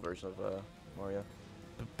the evil version of Mario.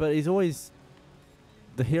 But he's always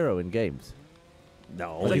the hero in games.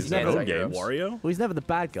 No, Like only he's in his own anti-hero. games. Wario? Well, he's never the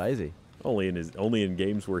bad guy, is he? Only in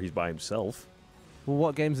games where he's by himself. Well,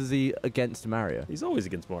 what games is he against Mario? He's always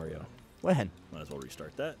against Mario. When? Might as well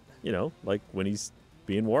restart that. You know, like when he's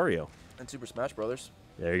being Wario. And Super Smash Brothers,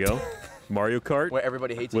 There you go. Mario Kart where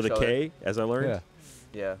everybody hates with each a other. K, as I learned.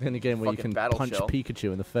 Yeah. In a game where you Fucking can Battle punch Shell.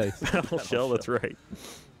 Pikachu in the face. Battle Shell, that's right.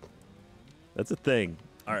 That's a thing.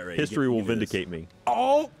 All right, Ray. History you will can do this. vindicate me.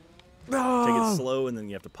 Oh! Take it slow, and then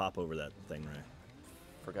you have to pop over that thing, Ray.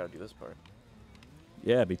 Forgot to do this part.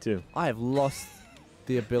 Yeah, me too. I have lost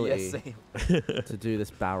the ability Yeah, same. to do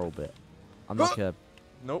this barrel bit. I'm like a...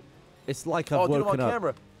 Nope. It's like Oh, I've dude, I'm on woken up.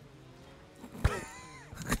 camera.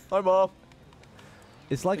 Hi, Mom.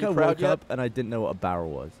 It's like Are you I proud woke yet? up and I didn't know what a barrel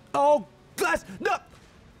was. Oh, glass! No!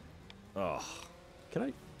 Oh, Can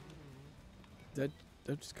I?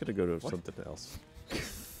 I'm just gonna go to something else.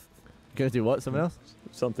 Gonna do what? Something else?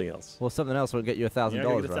 Something else. Well, something else will get you you're $1,000,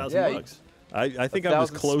 gonna get right? $1,000 Yeah, you- bucks. I think I'm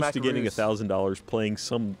as 1,000 close to getting smackaroos. $1,000 playing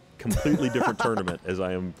some completely different tournament as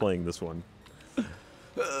I am playing this one.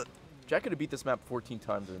 Jack could have beat this map 14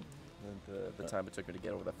 times in the time it took me to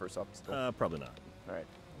get over that first obstacle. Probably not. All right.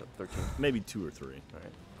 13. Maybe 2 or 3. All right.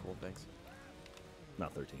 Cool. Thanks.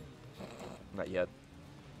 Not 13. Not yet.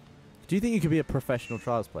 Do you think you could be a professional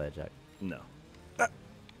trials player, Jack? No.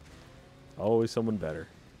 Always someone better.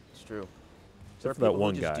 It's true. There are Except for that people who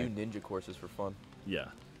one just guy. do ninja courses for fun. Yeah.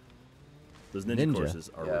 Those ninja, Ninja? courses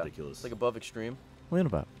are Yeah. ridiculous. It's like above extreme. What are you on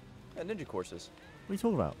about? Yeah, ninja courses. What are you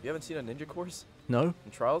talking about? You haven't seen a ninja course No?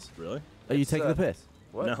 in trials? Really? Are you It's, taking the piss?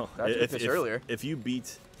 What? No. I took a piss earlier. If you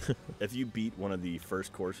beat one of the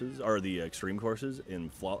first courses or the extreme courses in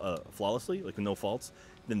flawlessly, like with no faults,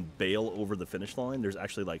 then bail over the finish line, there's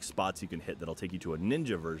actually like spots you can hit that'll take you to a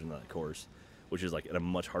ninja version of that course, which is like a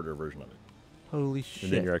much harder version of Holy shit.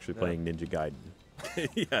 And then you're actually playing Ninja Gaiden. it.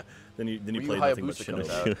 Yeah. Then you Ryu play nothing but Hayabusa comes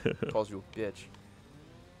Shinobi. out, calls you a bitch.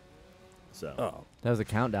 So. Oh. That was a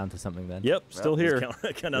countdown to something then. Yep, still Let's here. count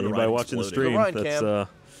down the Anybody Ryan watching the exploding. stream, Ryan that's cam.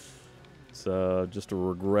 it's just a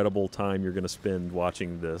regrettable time you're going to spend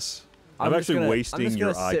watching this. I'm just actually gonna- wasting I'm just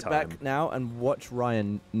your gonna eye sit time. back now and watch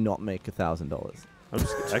Ryan not make $1,000. I'm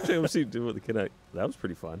just actually I'm see do what the connect. That was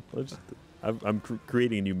pretty fun. I'm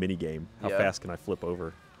creating a new mini game. How Yeah. fast can I flip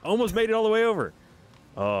over? Almost made it all the way over.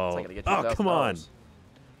 Oh, It's not gonna get you oh, come on! $1,000.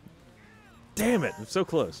 Damn it! I'm so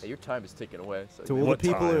close. Hey, your time is ticking away. So To you all the What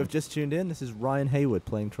people who time? have just tuned in, this is Ryan Hayward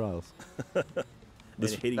playing Trials. And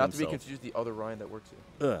hitting not to be himself. confused with the other Ryan that works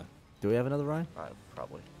here. Ugh. Do we have another Ryan?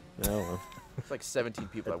 Probably. No, well, It's like 17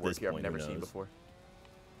 people At that work this here I've point, never who seen knows? before.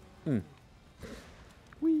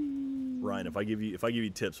 Ryan, if I give you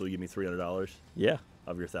tips, will you give me $300 yeah.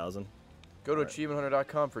 of your 1,000? Go to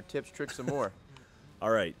achievementhunter.com for tips, tricks, and more. All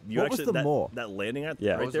right. You What was actually the more? that landing at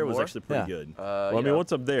Yeah. right Was there there was more? actually pretty Yeah. good. Well, I mean,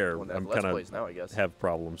 once I'm there, one that I'm have Let's kind Plays now, I guess. of have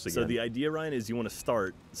problems again. So the idea, Ryan, is you want to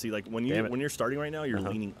start. See, like when Damn it. you're starting right now, you're Uh-huh.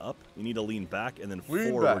 leaning up. You need to lean back and then Lean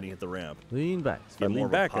forward back. when you hit the ramp. Lean back. if I get more lean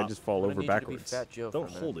of a back, I pop. just fall I'm gonna over need you to be backwards. Fat Joe Don't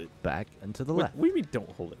for a hold minute. it. Back and to the What, left. what do you mean don't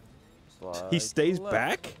hold it? Slide He stays left.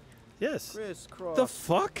 back? Yes. Crisscross. The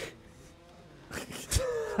fuck?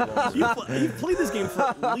 You've played this game for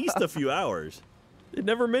at least a few hours. It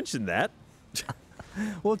never mentioned that.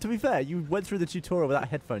 Well, to be fair, you went through the tutorial without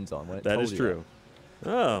headphones on. When it That told is you true.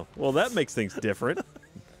 Oh, well, that makes things different.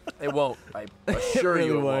 It won't. I assure really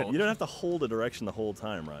you it won't. won't. You don't have to hold a direction the whole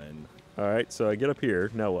time, Ryan. All right, so I get up here.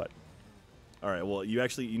 Now what? All right. Well, you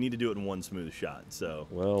need to do it in one smooth shot. So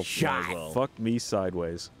Well, might as well. fuck me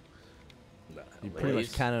sideways. You pretty much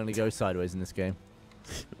Ways. can only go sideways in this game.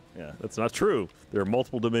 Yeah. That's not true. There are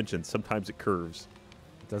multiple dimensions. Sometimes it curves.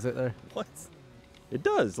 Does it though? What? It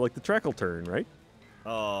does, like the track will turn, right?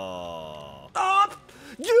 Oh. I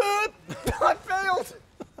failed.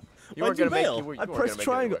 You weren't Why'd you gonna make. fail? You were, you I weren't pressed gonna make it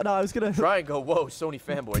triangle. work. No, I was gonna. Triangle. Whoa, Sony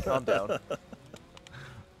fanboy, calm down.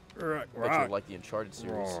 Right, Bet you would like the Uncharted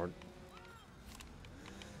series.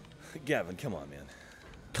 Gavin, come on, man.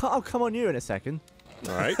 I'll come on you in a second.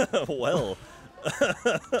 All right. Well,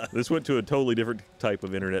 This went to a totally different type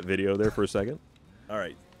of internet video there for a second. All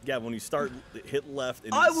right, Gavin. When you start, hit left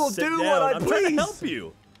and I will sit do down. what I I'm trying to please. help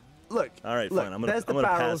you. Look. All right, look, fine. I'm there's the gonna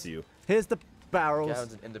barrels. pass you. Here's the barrels.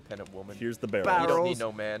 Gavin's an independent woman. Here's the barrel. Barrel. You don't barrels. need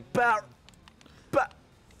no man. Barrel.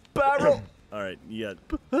 All right, you got.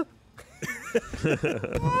 Nope.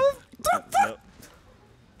 If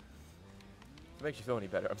it makes you feel any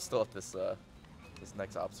better, I'm still at this this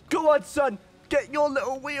next obstacle. Go on, son. Get your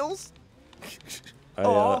little wheels. I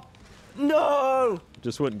Oh no.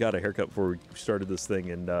 just went and got a haircut before we started this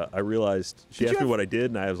thing, and I realized she Did asked you me have- what I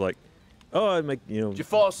did, and I was like, "Oh, I make Did you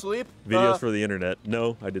fall asleep? videos for the internet."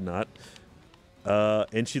 No, I did not.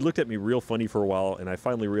 And she looked at me real funny for a while, and I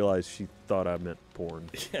finally realized she thought I meant porn.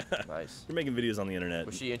 Nice. You're making videos on the internet.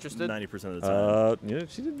 Was she interested? 90% of the time.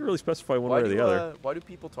 She didn't really specify one Why way or do the other. why do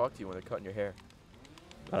people talk to you when they're cutting your hair?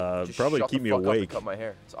 Just Probably shut keep the me fuck up and awake. cut my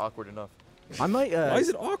hair. It's awkward enough. I might. Why is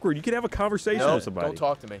it awkward? You can have a conversation No, with somebody. don't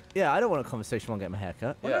talk to me. Yeah, I don't want a conversation while getting my hair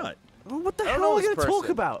cut. Why yeah. not? Well, what the I don't hell know are we this going to talk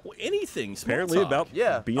person. about? Well, anything. Small Apparently talk. about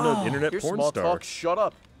Yeah. being an internet Here's porn small star. talk. Shut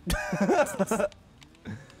up.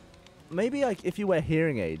 Maybe like if you wear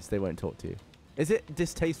hearing aids, they won't talk to you. Is it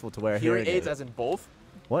distasteful to wear a Hearing hearing aids aid? as in both?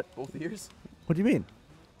 What? Both ears? What do you mean?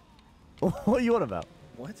 What are you on about?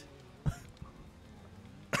 What?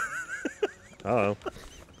 Oh,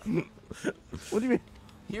 What do you mean?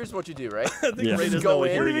 Here's what you do, right? I think Yeah. Ray Just doesn't go know what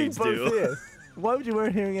in. What do hearing you mean aids both do. ears? Why would you wear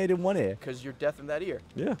a hearing aid in one ear? Because you're deaf in that ear.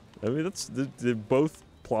 yeah. I mean, they're both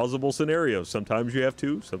plausible scenarios. Sometimes you have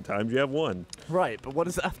two, sometimes you have one. Right, but what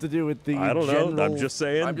does that have to do with the I don't know. I'm general- just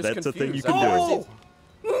saying I'm just that's a thing you confused. can I've do. never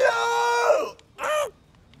seen- No!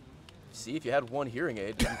 See, if you had one hearing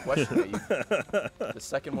aid, you can question it. The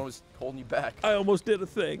second one was holding you back. I almost did a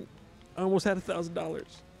thing. I almost had $1,000.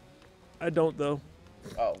 I don't though.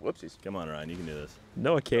 Oh, whoopsies. Come on, Ryan. You can do this.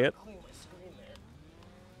 No, I can't.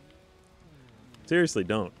 Seriously,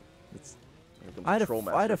 don't. It's I had Troll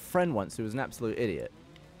I had a master. friend once who was an absolute idiot.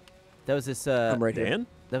 There was this Dan?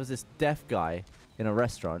 there was this deaf guy in a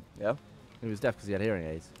restaurant. Yeah? He was deaf because he had hearing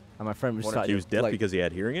aids, and my friend was What if starting He was deaf like, because he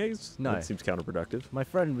had hearing aids? No. That seems counterproductive. my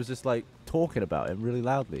friend was just like talking about him really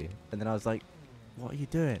loudly, and then I was like, "What are you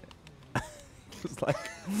doing?" It's like,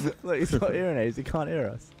 look, he's got hearing aids. He can't hear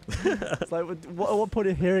us. It's like, what point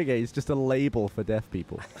of hearing aids just a label for deaf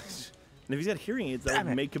people? And if he's got hearing aids, that Damn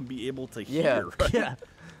would it. make him be able to Yeah. hear. Right? Yeah.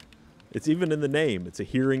 It's even in the name. It's a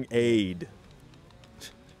hearing aid.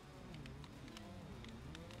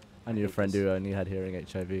 I knew a friend who only had hearing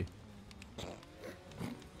HIV.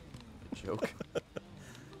 Joke.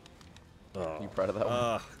 Oh. Are you proud of that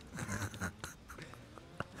one?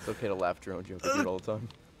 It's okay to laugh at your own joke. I do it all the time.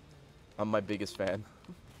 I'm my biggest fan.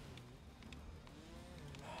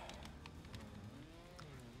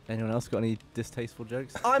 Anyone else got any distasteful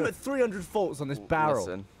jokes? I'm at 300 volts on this barrel.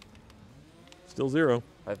 Listen, Still zero.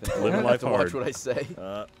 I've been Living told I life have to watch hard. what I say.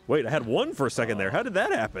 Wait, I had one for a second there. How did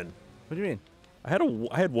that happen? What do you mean? I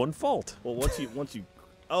had one fault. Well, once you,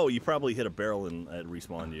 oh, you probably hit a barrel and it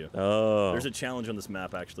respawned you. Oh. There's a challenge on this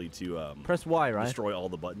map actually to Press Y, right? destroy all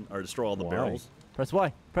the destroy all the Why? barrels. Press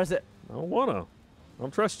Y. Press it. I don't wanna. I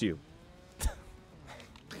don't trust you.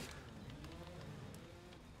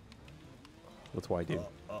 What's why, dude?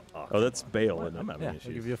 Oh, that's bail, What? isn't I'm it? having Yeah, I'll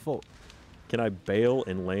issues. give you a fault. Can I bail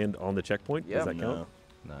and land on the checkpoint? Yeah. Does that count?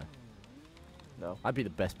 No. No. No. I'd be the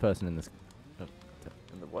best person in this.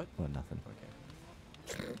 In the what? Well, nothing.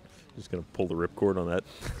 Okay. Just gonna pull the ripcord on that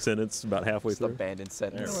sentence about halfway It's the through. abandoned I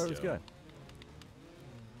sentence. don't know where it was go. going.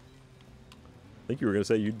 I think you were gonna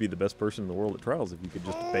say you'd be the best person in the world at trials if you could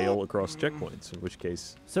just bail across checkpoints. In which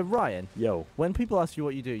case, So Ryan, yo, when people ask you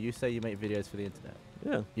what you do, you say you make videos for the internet.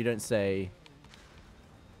 yeah. You don't say.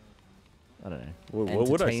 I don't know. What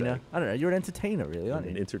would I say? entertainer. I don't know. You're an entertainer, really, aren't I'm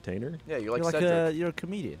an you? entertainer. Yeah, you're like you're like Cedric. you're a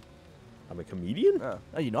comedian. I'm a comedian. Yeah.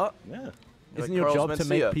 Are you not? Yeah. You're Isn't like your Carlos job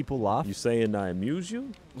to Mencia. make people laugh? You saying I amuse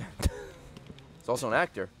you? He's also an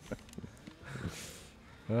actor.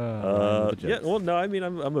 Yeah. Well, no. I mean,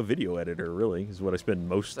 I'm a video editor. Really, is what I spend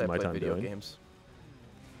most I of my play time video doing. games.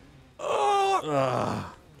 Yeah, I'm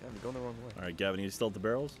going the wrong way. All right, Gavin, you still at the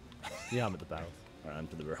barrels? Yeah, I'm at the barrels. All right, I'm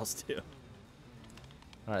to the barrels too.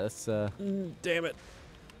 All right, let's. Damn it.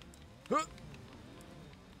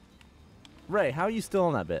 Ray, how are you still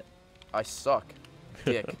on that bit? I suck.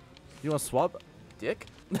 Dick. You want to swap? Dick?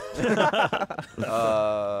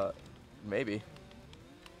 Maybe.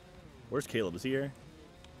 Where's Caleb? Is he here?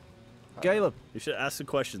 Caleb. You should ask a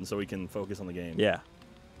question so we can focus on the game. Yeah.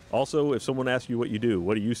 Also, if someone asks you what you do,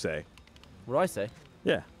 what do you say? What do I say?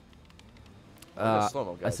 Yeah. I'm a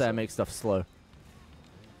slow-mo guy. I say I so, make stuff slow,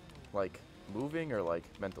 like moving or like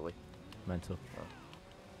mentally. mental.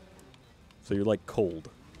 So you're like cold.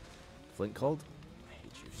 Flint cold? I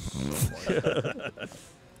hate you so much.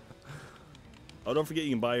 Oh, don't forget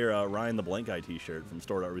you can buy your Ryan the Blank Guy T-shirt from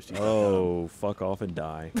store.roosterteeth.com. Oh, fuck off and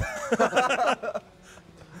die.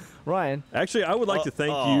 Ryan, Actually, I would like to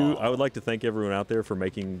thank you. I would like to thank everyone out there for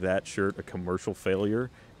making that shirt a commercial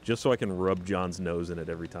failure, just so I can rub John's nose in it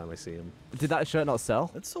every time I see him. did that shirt not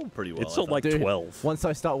sell? That's sold pretty well. It sold I like thought. Dude, 12. Once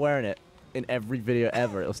I start wearing it, in every video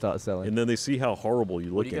ever, it'll start selling. And then they see how horrible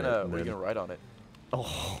you What look are you in gonna it. and What are you then- gonna write on it?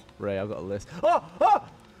 Oh, Ray, I've got a list. Oh!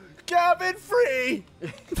 Gavin free!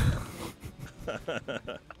 I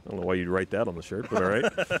don't know why you'd write that on the shirt, but all right.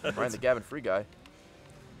 Ryan, the Gavin Free guy.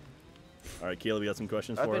 All right, Caleb, you got some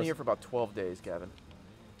questions I've for been us? here for about 12 days, Gavin.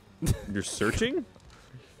 You're searching?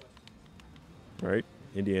 All right.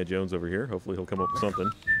 Indiana Jones over here. Hopefully he'll come up with something.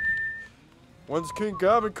 When's King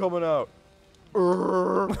Gavin coming out?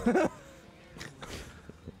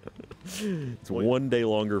 It's one day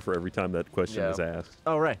longer for every time that question Yeah. is asked.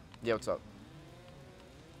 Oh, Ray. Yeah, what's up?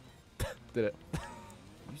 Did it. Are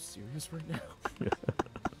you serious right now?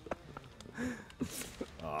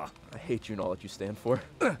 I hate you and all that you stand for.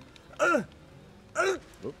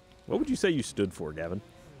 What would you say you stood for, Gavin?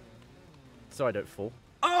 So I don't fall.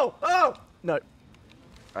 Oh! Oh! No.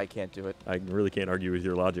 I can't do it. I really can't argue with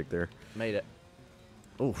your logic there. Made it.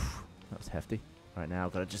 Oof. That was hefty. Right now,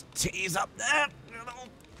 I've got to just tease up there.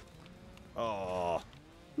 Oh,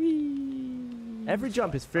 Every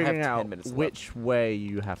jump is I have figuring 10 out minutes left. which way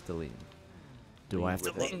you have to lean. Do I have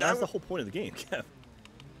to well, lean that's down? the whole point of the game, Kev.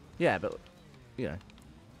 Yeah, but, you know.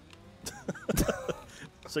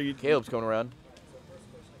 So you Caleb's coming around.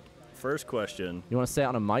 first question, You want to say it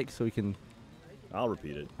on a mic so we can... I'll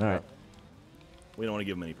repeat it. All right. We don't want to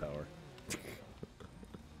give him any power.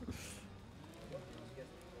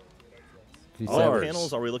 Can you What say Ours.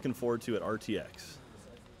 panels are we looking forward to at RTX?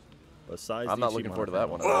 Besides, I'm the not looking achievement forward to that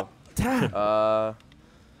panel. one at all.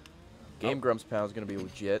 Game Oh. Grumps panel is going to be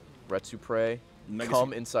legit. Retsu Prey. Mega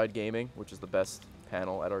Come Se- Inside Gaming, which is the best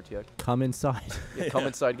panel at RTX. come inside? Yeah, Come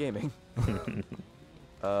Inside Gaming. Mega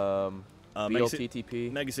Se-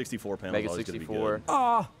 BLTTP. Mega 64 panel Mega is always going to be 64. good.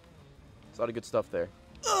 Ah! There's a lot of good stuff there.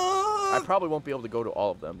 I probably won't be able to go to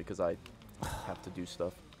all of them because I have to do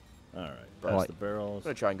stuff. All right, But- pass Right. the barrels. I'm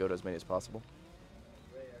going to try and go to as many as possible.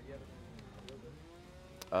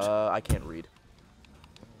 I can't read.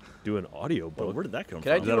 Do an audio Well, book. where did that come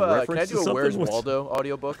Can I from? that do a a Can I reference to do a something? Where's What's- Waldo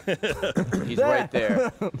audiobook? He's right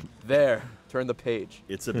there. There. Turn the page.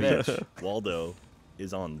 It's a beach. Waldo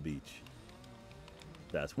is on the beach.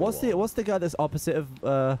 That's where Waldo. What's the guy that's opposite of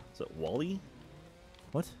Is it Wally?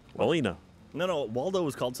 what? Wallina. No, Waldo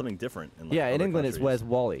was called something different. In, like, Yeah, in other England it's countries. Where's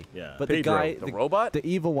Wally. Yeah. But Pedro. the guy, The robot? the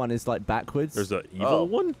evil one is like backwards. There's an evil Oh.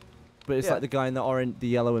 one? but it's Yeah. like the guy in the orange, the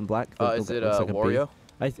yellow and black. Is it looks like a bee. Wario?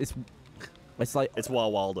 It's like It's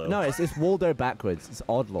Waldo. no, it's Waldo backwards. It's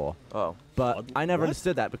Oddlaw. Oh. But Odd- I never what?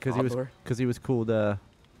 understood that because Oddlor? he was called. Damn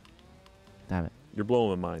it. You're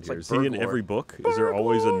blowing my mind It's here. like Is he in Burglor. every book? Is there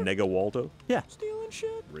always a Nega Waldo? Yeah. Stealing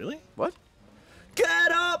shit. Really? What?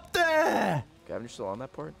 Get up there! Gavin, you're still on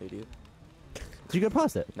that part? Idiot. Did you go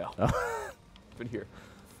past it? No. Oh. Been here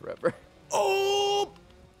forever.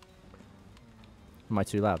 Am I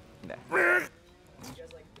too loud? Nah. Can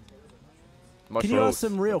you Mushrooms. ask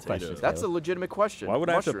some real Potatoes. questions? That's a Caleb? legitimate question. Why would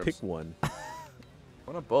I have to Mushrooms. pick one?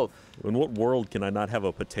 Why not both? In what world can I not have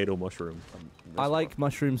a potato mushroom? I like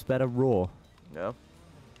mushrooms better raw. No.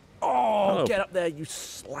 Oh, Get up there, you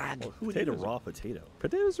slag! Who would eat a raw potato?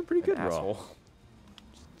 potatoes are pretty An good raw. asshole.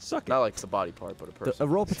 Suck it. Not like the body part, but a person. A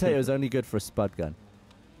raw potato is only good for a spud gun.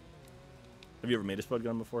 Have you ever made a spud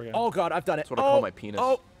gun before? Guy? Oh god, I've done it. That's what I call my penis.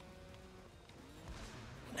 Oh,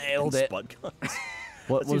 nailed it. Spud guns.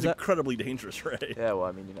 What That was seems that? incredibly dangerous, right? Yeah, well,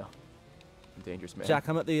 I mean, you know. I'm a dangerous man. Jack,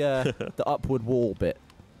 I'm at the the upward wall bit.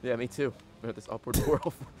 Yeah, me too. Been at this upward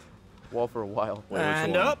wall for a while. Wait,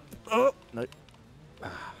 which one? Oh no.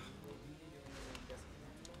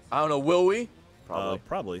 I don't know, will we? Probably.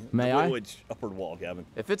 Probably. May I? Which upward wall, Gavin?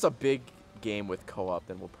 If it's a big game with co-op,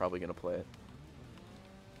 then we're probably going to play it.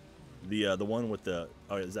 The one with the.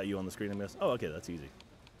 Oh, is that you on the screen? I missed. Oh, okay, that's easy.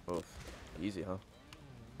 Oof. Easy, huh?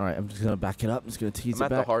 All right, I'm just gonna back it up. I'm just gonna tease I'm it at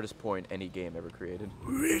the back. hardest point any game ever created.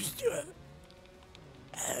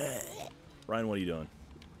 Ryan, what are you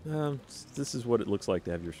doing? This is what it looks like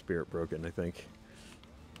to have your spirit broken, I think.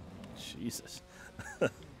 Jesus.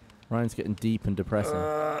 Ryan's getting deep and depressing.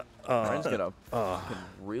 Ryan's going to fucking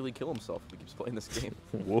really kill himself if he keeps playing this game.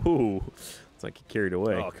 Whoa. It's like you carried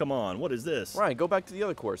away. Oh, come on. What is this? Ryan, go back to the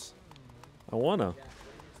other course. I wanna.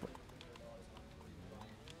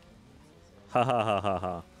 Ha ha ha ha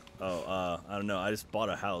ha. Oh, I don't know. I just bought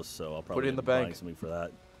a house, so I'll probably Put it in the be buying bank. something for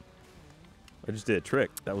that. I just did a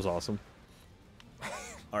trick. That was awesome.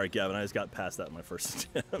 All right, Gavin, I just got past that in my first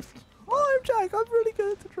attempt. Oh, Jack, I'm really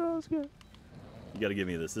good at the trials game. You got to give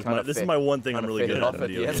me this. This, Kinda this is fit- my one thing I'm kinda really faded good off at. at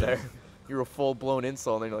Video the end games. there. You were a full-blown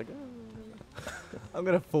insult, and then you're like, I'm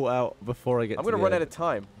gonna fall out before I get. I'm to gonna the run out end. of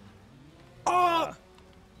time.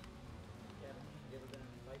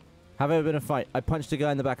 Have I ever been in a fight? I punched a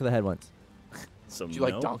guy in the back of the head once. So Did you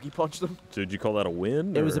like donkey punch them? So did you call that a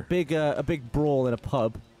win? It was a or- big brawl in a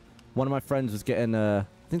pub. One of my friends was getting. I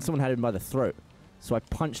think someone had him by the throat. So I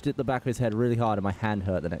punched it the back of his head really hard, and my hand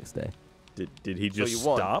hurt the next day. Did he So just you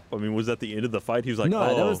won. stop? I mean, was that the end of the fight? He was like, No,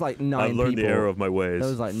 oh, there was like 9 I've learned people. the error of my ways. There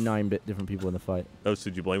was like 9 different people in the fight. Oh, so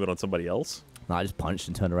did you blame it on somebody else? No, I just punched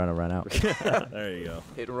and turned around and ran out. There you go.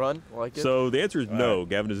 Hit and run, like it. So the answer is All no. right.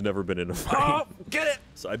 Gavin has never been in a fight. Get it!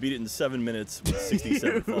 So I beat it in 7 minutes with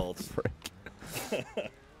 67 faults.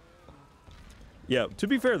 Yeah, to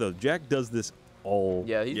be fair, though, Jack does this all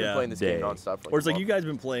yeah, he's been Yeah. playing this day. game nonstop. For Or it's like a you guys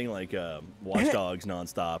been playing like Watch Dogs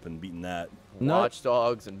nonstop and beating that. No. Watch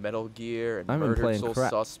Dogs and Metal Gear and I've been Murdered playing Soul crap.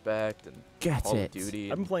 Suspect and Get Call it. of Duty I've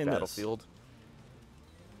been and playing this. Battlefield.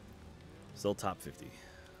 Still top 50.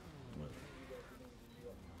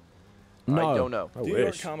 No. I don't know. I New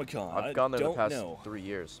York wish. Comic Con. I've gone there the don't past know. 3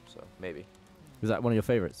 years, so maybe. Is that one of your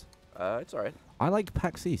favorites? It's alright. I like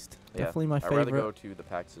PAX East. Yeah, Definitely my I'd rather go favorite to the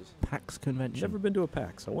PAXs. PAX convention. Never been to a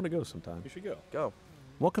PAX. I want to go sometime. You should go. Go.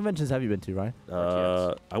 What conventions have you been to, Ryan?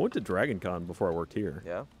 I went to Dragon Con before I worked here.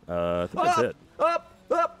 Yeah. I think that's it.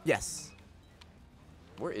 Up! Yes.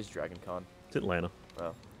 Where is Dragon Con? It's Atlanta.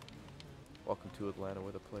 Oh. Welcome to Atlanta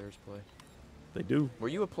where the players play. They do. Were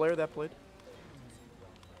you a player that played?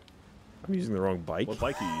 I'm using the wrong bike. What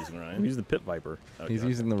bike are you using, I'm Ryan? using the Pit Viper. He's Okay.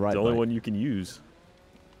 using the right the only bike. one you can use.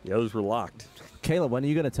 The others were locked. Kayla, when are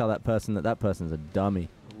you going to tell that person that that person's a dummy?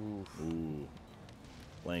 Ooh.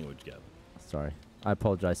 Language gap. Sorry. I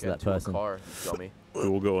apologize to Get that into person. a car, you dummy.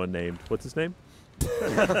 Who will go unnamed. What's his name? We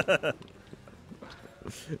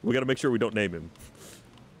got to make sure we don't name him.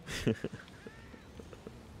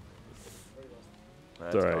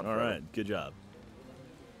 That's all right. gone All forever. right. Good job.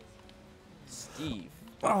 Steve.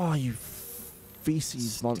 Oh, you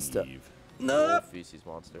feces monster. Steve. Old feces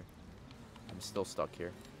monster. I'm still stuck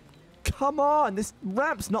here. Come on, this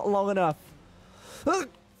ramp's not long enough.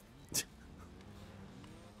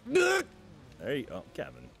 There you go.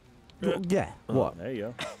 Kevin. Yeah, what? There you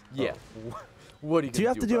go. Yeah. What are you Do you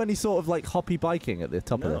have to do about any sort of like hoppy biking at the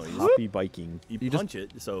top No, of this? you Hoppy biking. You You just- punch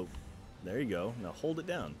it, so there you go. Now hold it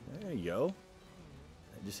down. There you go.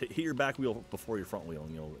 And just hit your back wheel before your front wheel,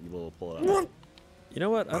 and you'll pull it out. You know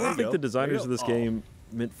what? I There don't you think go. the There designers you of this go. game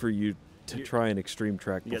meant for you to You- try an extreme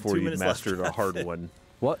track you got before 2 you minutes left. mastered a hard one.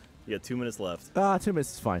 What? You got 2 minutes left. 2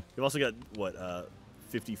 minutes is fine. You've also got what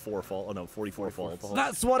 54 fault. Oh no, 44 faults.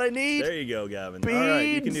 That's what I need. There you go, Gavin. All right,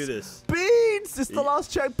 you can do this. Beans! It's the Yeah.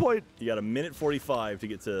 last checkpoint. You got a minute 45 to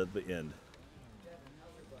get to the end.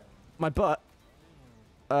 My butt.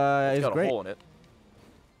 It's Is got a great. hole in it.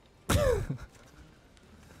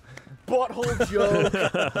 Butthole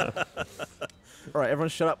joke. All right, everyone,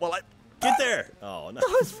 shut up. Well, Get there. Oh no.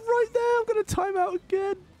 it's right there. I'm gonna time out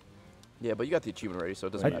again. Yeah, but you got the achievement already, so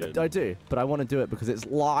it doesn't matter. I do, but I want to do it because it's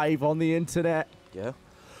live on the internet. Yeah.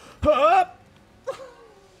 Yeah,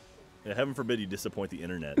 heaven forbid you disappoint the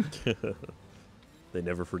internet. They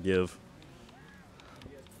never forgive.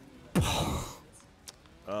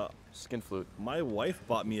 Skin flute. My wife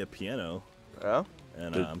bought me a piano, Yeah.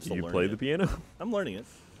 and Do I'm still you learning play it. the piano? I'm learning it.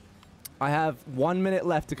 I have 1 minute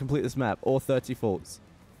left to complete this map, or 30 faults.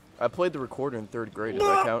 I played the recorder in 3rd grade. Does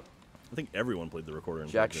that count? I think everyone played the recorder. In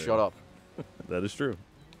Jack, third grade. shut up. That is true.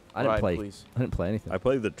 I didn't Ryan, play. please. I didn't play anything. I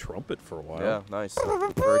played the trumpet for a while. Yeah, nice.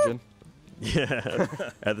 Virgin. Yeah.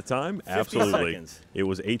 At the time, 50 absolutely. seconds. It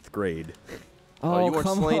was 8th grade. oh, you weren't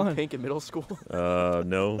come slaying on. pink in middle school?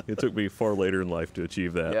 No, it took me far later in life to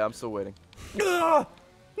achieve that. Yeah, I'm still waiting. No!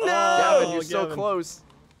 Gavin, you're so Gavin. close.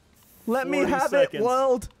 Let me 40 have seconds. it,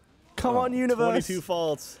 world. Come on, universe. 22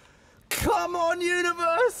 faults. Come on,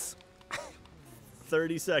 universe.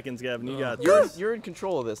 30 seconds, Gavin. You got this. You're in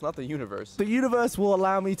control of this, not the universe. The universe will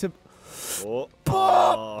allow me to. Oh,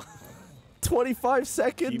 oh, 25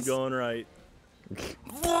 seconds. keep going right.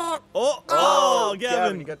 Oh, Gavin.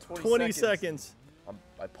 Gavin, you got 20 seconds.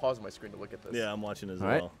 I paused my screen to look at this. Yeah, I'm watching as All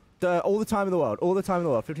right. well. All the time in the world. All the time in the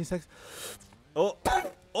world. 15 seconds. Oh.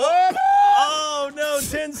 Oh, no,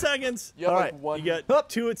 10 seconds. You have All like right, one. You got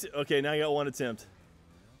two. Okay, now you got one attempt.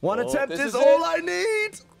 One Oh, attempt this is is all it. I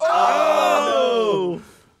need. Oh,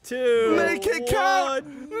 2. Make it count.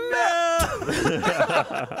 1.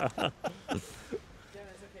 No.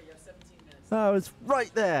 Oh, it's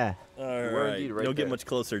right there. All were right. indeed You right don't get there. much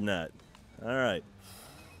closer than that. All right.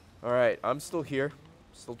 All right, I'm still here.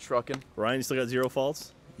 Still trucking. Ryan, you still got 0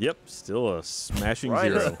 faults? Yep, still a smashing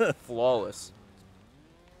Ryan is zero. flawless.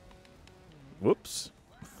 Whoops.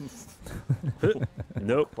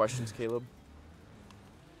 Nope. Questions, Caleb?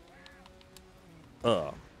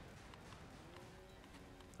 Or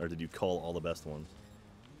did you call all the best ones?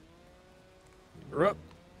 Rup.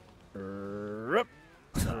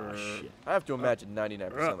 Ah, shit. I have to imagine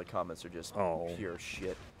 99% of the comments are just Oh. pure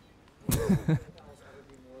shit.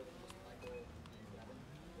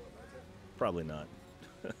 Probably not.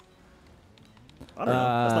 I don't know.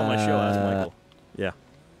 That's not my show. Ask Michael. Yeah,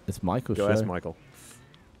 It's Michael's go show. ask Michael.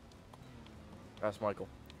 Ask Michael.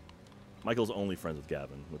 Michael's only friends with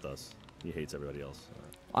Gavin, with us. He hates everybody else.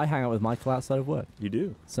 I hang out with Michael outside of work. You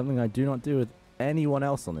do. Something I do not do with anyone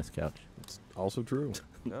else on this couch. It's also true.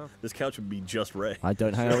 No. This couch would be just Ray. I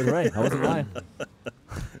don't hang out with Ray. I wasn't lying.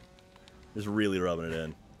 Just really rubbing it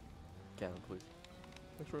in. Gavin, please.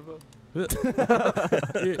 Thanks for inviting.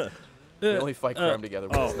 We only fight crime together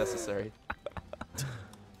when it's necessary.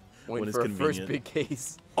 When Waiting it's for our first convenient. big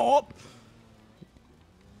case.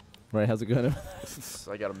 Ray, how's it going?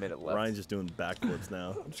 So I got a minute left. Ryan's just doing backflips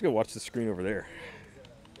now. I'm just gonna watch the screen over there.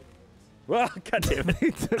 Well, God damn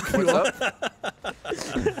it. What's up?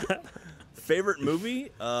 Favorite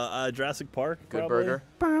movie? Jurassic Park. Good probably.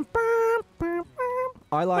 Burger.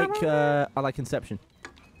 I like Inception.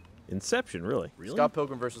 Inception, really? Really? Scott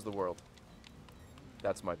Pilgrim versus the World.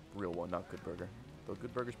 That's my real one, not Good Burger. Though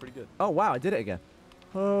Good Burger's pretty good. Oh wow, I did it again.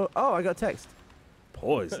 Oh, I got a text.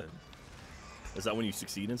 Poison. Is that when you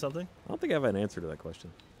succeed in something? I don't think I have an answer to that question.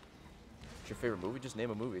 What's your favorite movie? Just name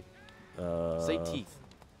a movie. Say Teeth.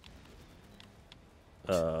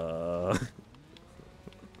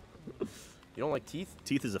 You don't like Teeth?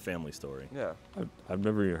 Teeth is a family story. Yeah. I've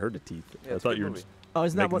never even heard of Teeth. Yeah, I it's a thought good you were movie. just Oh,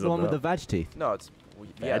 isn't that making what the one with something the up. veg teeth? No, it's Vag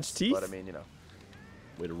yes, teeth? but I mean, you know.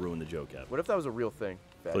 Way to ruin the joke, Gavin. What if that was a real thing?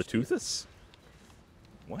 Vag teeth? Bluetoothus?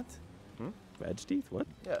 What? Vag teeth? What?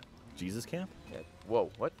 Yeah. Jesus Camp? Yeah. Whoa.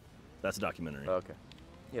 What? That's a documentary. Oh, okay.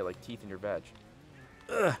 Yeah, like teeth in your vag.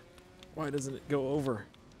 Why doesn't it go over?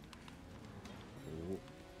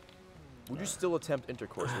 Would you still attempt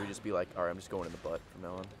intercourse, or would you just be like, all right, I'm just going in the butt from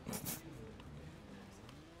now on?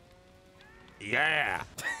 Yeah.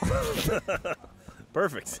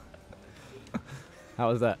 Perfect. How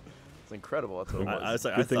was that? It's incredible. That's what it was. I was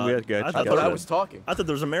like, Good I thing thought, we had got I you thought, I got thought I that. was talking. I thought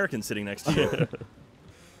there was an American sitting next to you.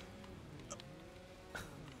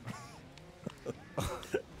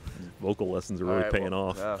 Vocal lessons are All really right, paying well,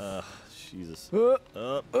 off. yeah. Jesus.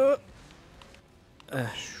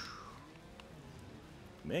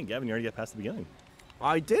 Man, Gavin, you already got past the beginning.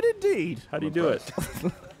 I did indeed. How do you do it?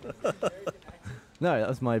 No, that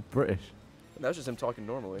was my British. That was just him talking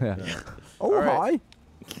normally. Yeah. Oh, All right.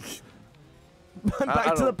 hi. I'm I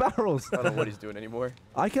back to the don't- barrels. I don't know what he's doing anymore.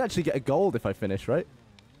 I can actually get a gold if I finish, right?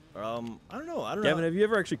 I don't know. Gavin, know. have you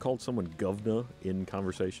ever actually called someone govna in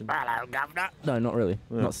conversation? No, not really.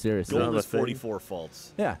 Yeah. Not seriously. Gold. Gold Not is a thing. 44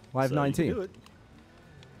 faults. Yeah, well, I have So you can 19. do it.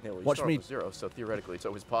 Yeah, well, you Watch start me- with 0, so theoretically it's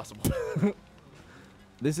always possible.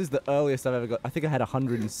 This is the earliest I've ever got. I think I had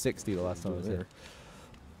 160 the last time I was here.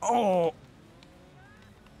 Oh!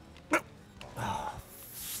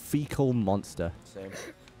 Fecal monster. Same.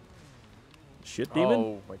 Shit demon?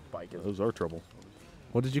 Oh, my bike is. Those are trouble.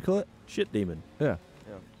 What did you call it? Shit demon. Yeah.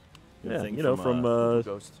 Good Yeah, thing you know, from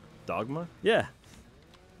Ghost. Dogma. yeah.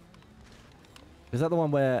 Is that the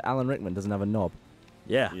one where Alan Rickman doesn't have a knob?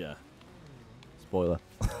 Yeah. Yeah. Spoiler.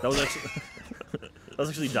 That was actually that was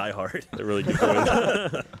actually Die Hard. They really did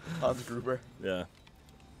good. Hans Gruber. Yeah.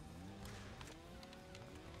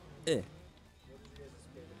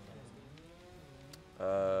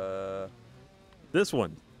 This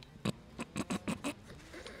one.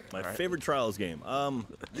 My Alright. favorite Trials game.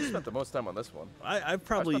 You spent the most time on this one. I've I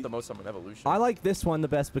probably spent the most time on Evolution. I like this one the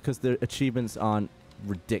best because the achievements aren't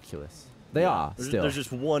ridiculous. They are still, There's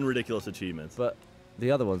just one ridiculous achievement. but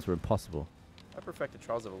the other ones were impossible. I perfected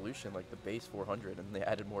Trials Evolution, like the base 400, and they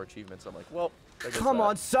added more achievements. I'm like, well, there goes Come that.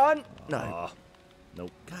 on, son! No. Ah,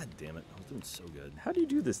 nope. God damn it! I was doing so good. How do you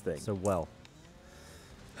do this thing? So well.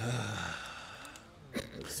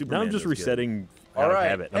 Superman now I'm just does good. resetting All out of right.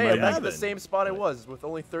 habit. Hey, I'm I'm back like, at the Gavin. same spot I was with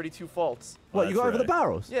only 32 faults. What, you that's got over the right.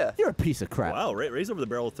 barrels? Yeah. You're a piece of crap. Wow, Ray's over the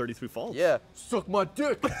barrel with 33 faults. Yeah. Suck my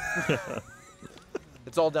dick.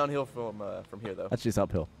 It's all downhill from here, though. That's just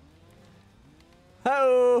uphill.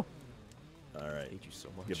 Ho! All I right. hate you so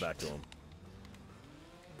much. Get back to him.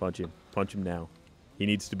 punch him. Punch him now. He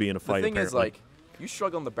needs to be in a The fight, thing is, apparently. like, you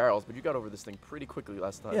struggle on the barrels, but you got over this thing pretty quickly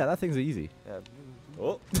last time. Yeah, that thing's easy. Yeah.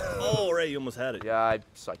 Oh, oh, Ray, you almost had it. Yeah, I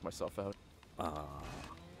psyched myself out.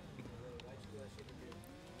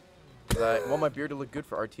 'Cause I want my beard to look good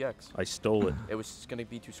for RTX. I stole it. It was just gonna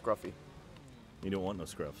be too scruffy. You don't want no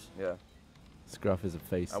scruffs. Yeah. Scruff is a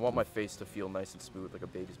face. I want my face to feel nice and smooth like a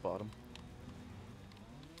baby's bottom.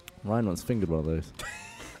 Ryan once fingered one of those.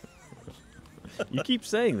 You keep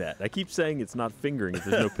saying that. I keep saying it's not fingering if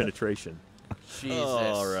there's no penetration. Jesus.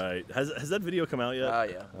 All right. Has that video come out yet?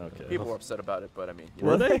 Yeah. Okay. People were upset about it, but I mean, you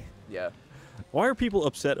Were know, they? yeah. Why are people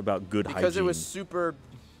upset about good hygiene? Because it was super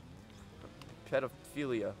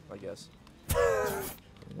pedophilia, I guess.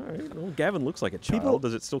 All right. Well, Gavin looks like a child. People-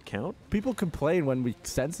 Does it still count? People complain when we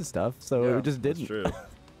censor stuff, so Yeah, we just That's didn't. true.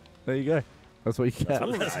 There you go. That's what you get.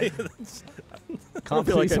 Can't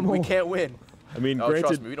feel like please them We all. can't win. I mean, Oh, trust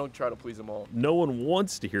granted, me, we don't try to please them all. no one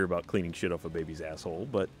wants to hear about cleaning shit off a baby's asshole,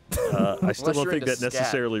 but I still Unless don't you're think into that scat.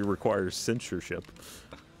 necessarily requires censorship.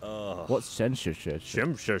 What's censorship?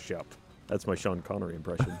 Censorship. That's my Sean Connery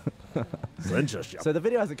impression. Censorship. So the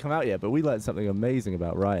video hasn't come out yet, but we learned something amazing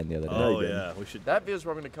about Ryan the other day. Oh yeah, we should. That video's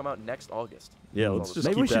probably going to come out next August. Yeah, let's just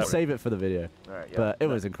Maybe keep we should that. save it for the video. All right, yeah. But it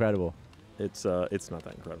was incredible. It's not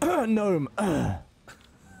that incredible. Gnome.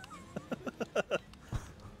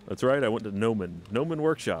 That's right. I went to Gnomon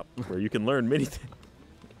Workshop, where you can learn many things.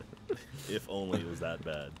 If only it was that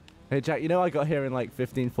bad. Hey Jack, you know I got here in like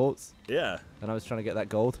 15 faults, Yeah. and I was trying to get that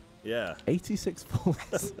gold. Yeah. 86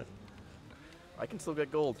 faults. I can still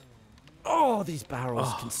get gold. Oh, these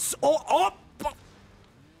barrels can.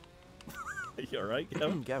 You all right,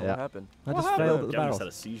 Gavin? Gavin, Yeah. what happened? I just failed at the Gavin barrels. just had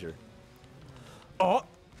a seizure. Oh!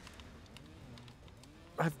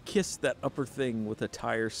 I've kissed that upper thing with a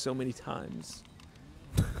tire so many times.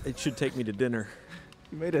 It should take me to dinner.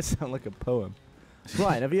 You made it sound like a poem.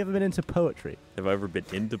 Ryan, have you ever been into poetry? Have I ever been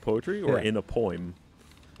into poetry or Yeah. in a poem?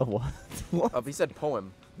 Oh, what? What? He said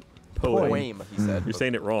poem. Poem. Poem, he said. You're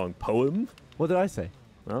saying it wrong. Poem? What did I say?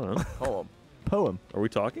 I don't know. Poem. Poem. Are we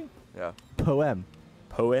talking? Yeah. Poem.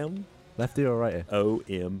 Poem? Lefty or righty?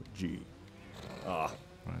 OMG. Ah.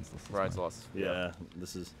 Ryan's lost. Yeah.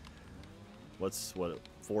 This is. What's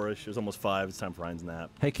 4-ish? It was almost 5. It's time for Ryan's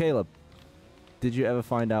nap. Hey, Caleb. Did you ever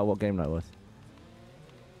find out what game night was?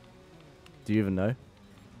 Do you even know?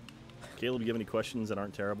 Caleb, do you have any questions that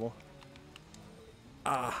aren't terrible?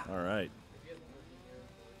 Ah. All right.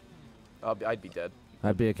 I'd be dead.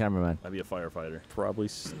 I'd be a cameraman. I'd be a firefighter. Probably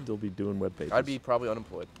still be doing web pages. I'd be probably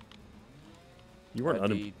unemployed. You weren't I'd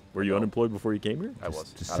be- Were you no. unemployed before you came here? I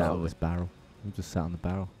was. Just sat on this barrel. You just sat on the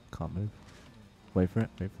barrel. Can't move. Wait for it.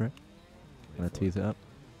 Wait for it. Gonna tease it up.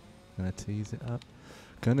 Gonna tease it up.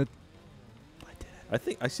 Gonna.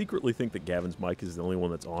 I secretly think that Gavin's mic is the only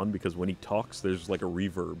one that's on because when he talks, there's like a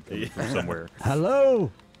reverb coming from somewhere. Hello.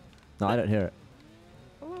 No, I don't hear it.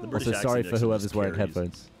 The British Also, sorry accent for actually whoever's just wearing carries.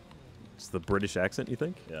 headphones. It's the British accent, you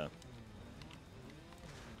think? Yeah.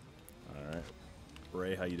 All right.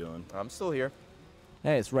 Ray, how you doing? I'm still here.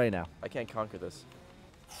 Hey, it's Ray now. I can't conquer this.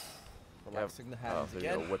 Relaxing the Oh,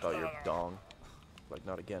 there you go. Whip out your dong. Like,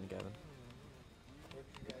 not again, Gavin.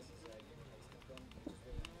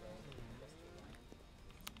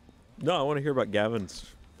 No, I want to hear about Gavin's.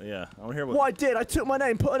 Yeah. I want to hear what What I did, I took my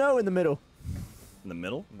name, put an O in the middle. in the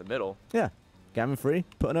middle. In the middle. Yeah. Gavin Free,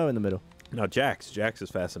 put an O in the middle. Now, Jax is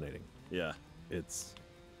fascinating. Yeah. It's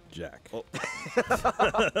Jack. Oh.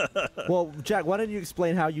 Well, Jack, why don't you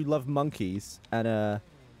explain how you love monkeys and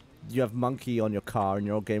you have monkey on your car and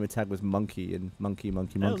your old gamer tag was monkey and monkey. That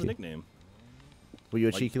was a Monkey. nickname. Were you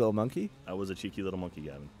a Like- cheeky little monkey? I was a cheeky little monkey,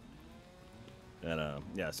 Gavin. And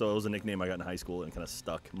yeah, so it was a nickname I got in high school and kind of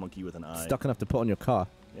stuck. Monkey with an I. Stuck enough to put on your car.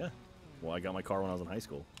 Yeah. Well, I got my car when I was in high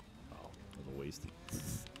school. Oh, that was a waste.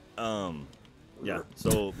 Yeah.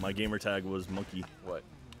 So my gamer tag was monkey. What?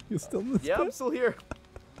 You're still in this Yeah, I'm still here.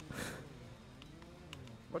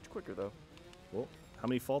 Much quicker, though. Well, how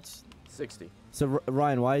many faults? 60. So,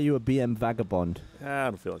 Ryan, why are you a BM vagabond? I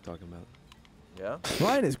don't feel like talking about it. Yeah?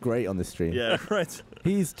 Ryan is great on this stream. Yeah, right.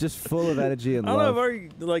 He's just full of energy and I don't know. I've love. already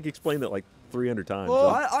like explained that like 300 times. Oh,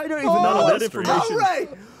 I don't even None know of that that information. Ray!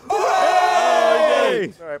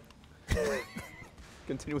 Hey! All right.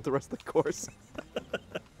 Continue with the rest of the course.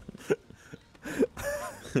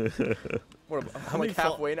 What, I'm many like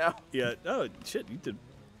halfway now. Yeah. Oh shit!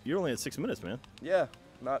 You're only at 6 minutes, man. Yeah,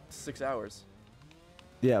 not 6 hours.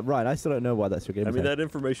 Yeah, Ryan, I still don't know why that's your game I mean, tag. that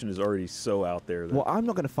information is already so out there. That Well, I'm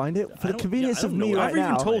not going to find it. For I the don't- convenience yeah, I of don't me know. right I've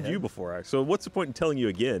now. even told Yeah. you before. So what's the point in telling you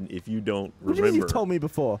again if you don't What do remember? you mean you've told me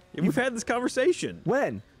before? We've had this conversation.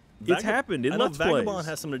 When? It's happened in I know Let's Vagabond Plays.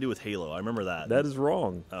 has something to do with Halo. I remember that. That is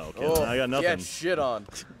wrong. Oh, okay. Then I got nothing. Get shit on.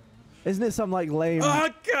 Isn't it some like lame... Oh,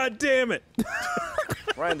 God damn it!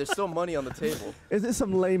 Ryan, there's still money on the table. Is it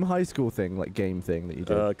some lame high school thing, like game thing that you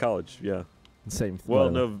do? College, yeah. Same thing.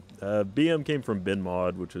 Well, no, BM came from Ben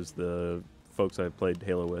Mod, which is the folks I played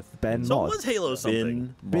Halo with. Ben So Mod. was Halo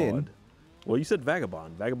something? Ben Bin? Mod. Well, you said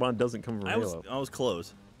Vagabond. Vagabond doesn't come from Halo. I was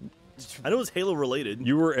close. I know it's Halo related.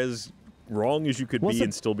 You were as wrong as you could What's be a-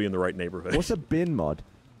 and still be in the right neighborhood. What's a bin mod?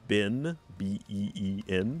 bin?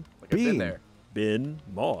 B-E-E-N. Like I've been Bean. there. Bin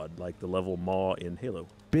mod, like the level Maw in Halo.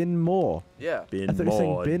 Bin more. Yeah. Bin I thought you were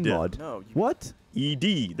saying mod. bin mod. No. You, What?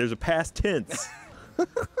 ED. There's a past tense.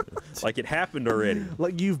 Like it happened already.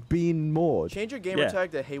 Like you've been moored. change your gamer Yeah.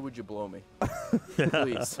 tag to Hey, would you blow me?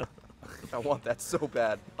 Please. I want that so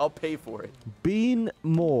bad. I'll pay for it. Been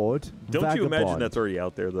moored. Don't you imagine vagabond. that's already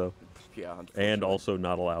out there, though? Yeah. And unfortunately. also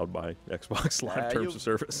not allowed by Xbox Live Nah, Terms you- of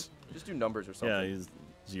Service. Just do numbers or something. Yeah, he's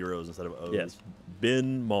zeros instead of O's. Yes.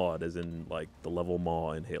 Bin mod, as in like the level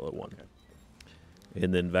Maw in Halo 1.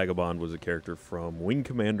 And then Vagabond was a character from Wing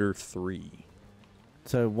Commander 3.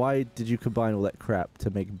 So why did you combine all that crap to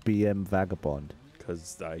make BM Vagabond?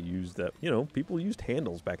 Because I used that, people used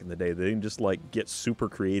handles back in the day. They didn't just like get super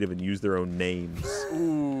creative and use their own names.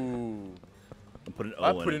 Ooh. And put an O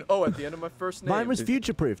I in put it. an O at the end of my first name. Mine was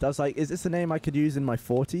future-proofed. I was like, is this a name I could use in my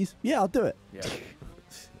 40s? Yeah, I'll do it. Yeah.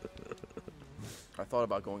 I thought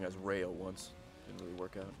about going as Rayo once. Didn't really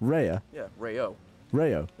work out. Raya. Yeah, Rayo.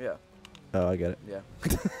 Rayo. Yeah. Oh, I get it. Yeah.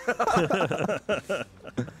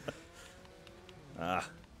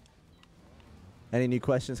 Any new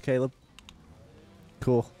questions, Caleb?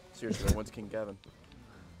 Cool. Seriously, though, when's King Gavin?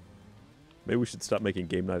 Maybe we should stop making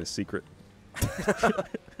game night a secret.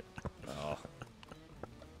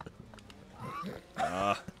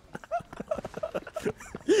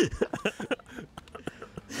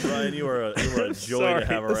 Ryan, you are a joy Sorry. to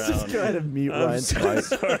have Let's just around. go ahead and mute Ryan's mic.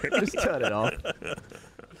 Just turn it off.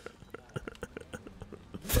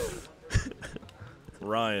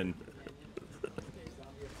 Ryan.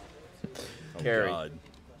 Oh, Carrie. God.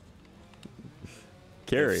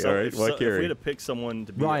 Carrie, If so- all right. if Why so- If we Carrie? had to pick someone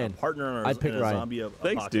to be Ryan. a partner in, I'd pick in a Ryan. zombie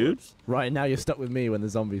Thanks, dude. apocalypse, Right, now you're stuck with me when the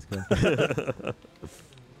zombies come.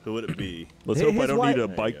 who would it be? Let's Here- hope I here's don't why- need a There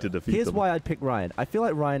you bike go. to defeat Here's them. why I'd pick Ryan. I feel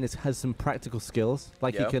like Ryan has some practical skills.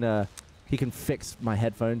 Like Yeah. he can fix my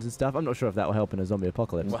headphones and stuff. I'm not sure if that will help in a zombie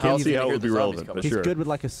apocalypse. Well, Can't how else see are you how gonna it would hear be the zombies relevant, coming? but He's sure. good with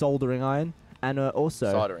like a soldering iron, and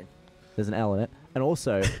also Soldering. there's an L in it, and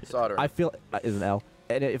also Soldering. I feel is an L.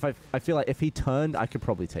 And if I feel like if he turned, I could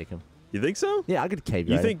probably take him. You think so? Yeah, I could cave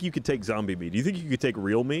You think you could take zombie me? Do you think you could take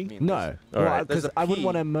real me? I mean, No, All right. because There's a I wouldn't P.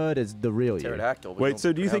 want to murder the real you. Pterodactyl. but Wait, don't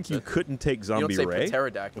so do you think pronounce you it. couldn't take You zombie don't say Ray?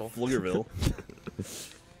 pterodactyl. Pflugerville.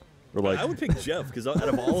 Or like I would pick Jeff because out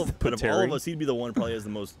of all of Terry? us, he'd be the one who probably has the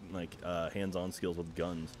most hands-on skills with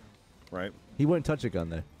guns, right? He won't touch a gun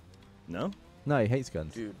though. No. No, he hates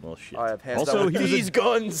guns. Dude, Well, shit. I have hands Also, down with he was a- these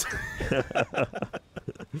guns.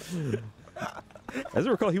 as I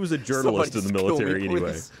recall, he was a journalist in the Somebody just kill military me,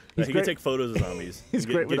 anyway. please. Yeah, He's he great- can take photos of zombies. He's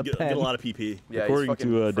Get- great with get, a pen. Get a lot of PP. Yeah, According he's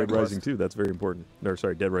fucking to Dead Frank Rising West. 2, that's very important. No,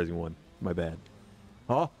 sorry, Dead Rising 1. My bad.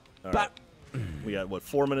 Oh, All but right. We got, what,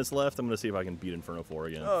 4 minutes left? I'm going to see if I can beat Inferno 4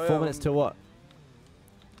 again. Oh, 4 yeah, minutes to what?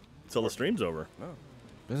 Until the stream's over.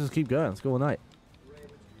 Let's just keep going. Let's go all night.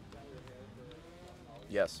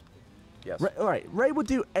 Yes. Yes. All right, Ray would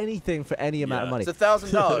do anything for any amount of Yeah. money. It's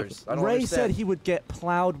 $1,000. I don't Ray understand. said he would get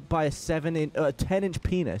plowed by a 10-inch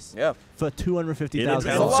penis Yeah. for $250,000. It's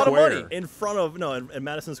That's a lot of money. In front of, no, in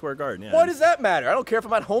Madison Square Garden, yeah. Why does that matter? I don't care if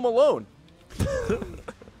I'm at home alone. Just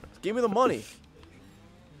give me the money.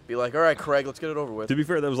 Be like, all right, Craig, let's get it over with. To be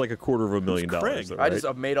fair, that was like $250,000. Craig? Though, I right?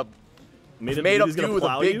 just made up Made up, made up he's gonna dude with a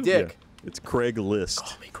plow big you? dick. Yeah. It's Craig List.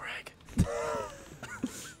 Call me Craig.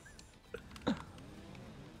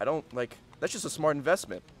 I don't like. That's just a smart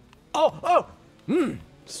investment. Oh,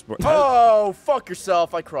 fuck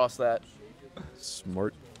yourself. I crossed that.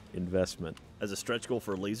 Smart investment. As a stretch goal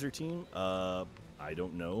for a laser team, I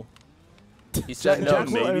don't know. He said no. Jack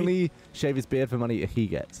will maybe. only shave his beard for money he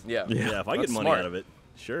gets. Yeah. Yeah, if I get That's money smart. out of it,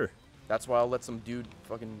 sure. That's why I'll let some dude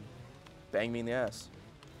fucking bang me in the ass.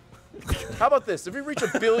 How about this? If we reach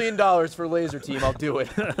 $1 billion for Laser Team, I'll do it.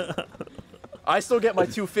 I still get my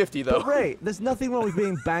 250 though. But Ray, there's nothing wrong with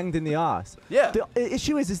being banged in the ass. Yeah. The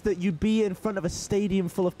issue is that you'd be in front of a stadium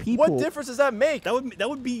full of people. What difference does that make? That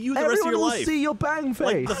would be you the Everyone rest of your will life. see your bang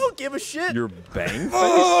face. I don't give a shit. Your bang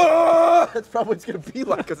face? That's probably what it's gonna be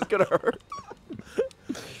like, cause it's gonna hurt.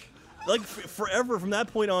 Like forever from that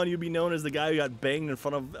point on, you'd be known as the guy who got banged in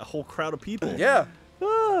front of a whole crowd of people. Yeah.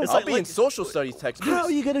 It's I'll like, be in social studies textbooks. How are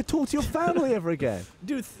you going to talk to your family ever again?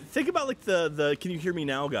 dude, think about like the "Can you hear me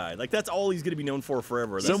now" guy. Like that's all he's gonna be known for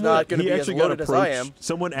forever. That's not gonna he be as actually got loaded as I approached. am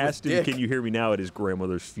Someone asked him, dick. "Can you hear me now?" at his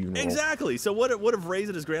grandmother's funeral. exactly. So what if Ray's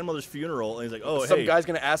at his grandmother's funeral and he's like, "Oh, Some hey, guy's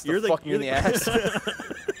gonna ask you're to fuck me in the ass.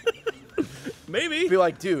 maybe." Be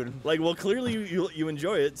like, dude, Like, well, clearly you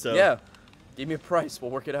enjoy it, so yeah. Give me a price,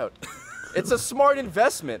 we'll work it out. It's a smart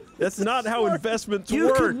investment. That's not how investments You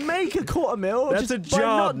work. could make a $250,000. That's a just by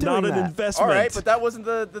job, not doing an that. investment. All right, but that wasn't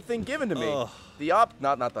the thing given to me. Ugh. The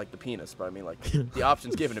not like the penis, but I mean like the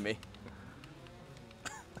options given to me.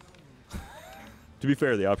 To be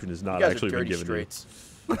fair, the option is not You guys actually are been dirty given straights.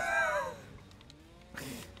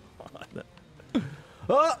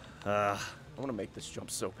 Oh! I want to make this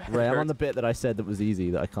jump so bad. Ray, It I'm on hurts. the bit that I said that was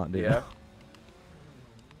easy that I can't do. Yeah.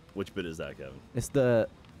 Which bit is that, Kevin? It's the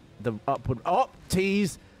upward. Oh,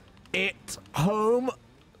 tease it home.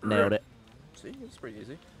 Nailed it. See, it's pretty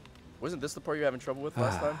easy. Wasn't this the part you were having trouble with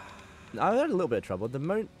last time? I had a little bit of trouble. The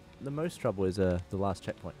most trouble is the last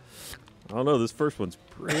checkpoint. I don't know. This first one's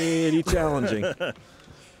pretty challenging.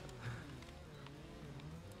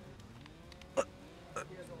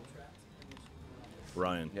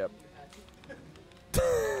 Ryan. Yep.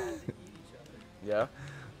 Yeah.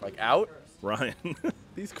 Like out? Ryan.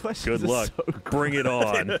 These questions Good are luck. so Bring it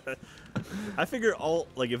on. I figure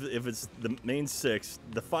if it's the main 6,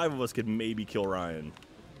 the 5 of us could maybe kill Ryan,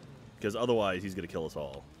 because otherwise he's gonna kill us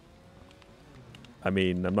all. I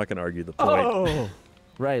mean, I'm not going to argue the point. Oh!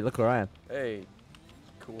 Ray, look where I am. Hey.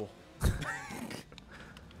 Cool.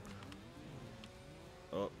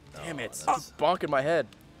 Oh, Damn no, it. that's- Bonking my head.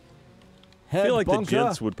 I Head feel like bonker. the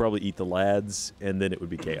gents would probably eat the lads, and then it would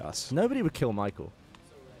be chaos. Nobody would kill Michael.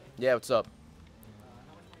 Yeah, what's up?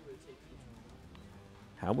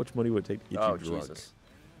 How much money would it take to get Oh, you drunk? Jesus.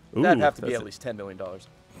 Ooh, That'd have to be that's at least $10 million.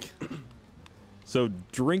 So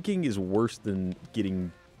drinking is worse than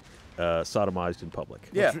getting sodomized in public.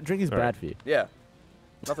 Yeah. Drink is All bad right. for you. Yeah.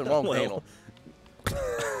 Nothing wrong with Well. anal.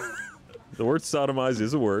 The word sodomize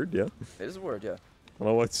is a word, yeah. It is a word, yeah.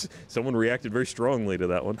 Well, someone reacted very strongly to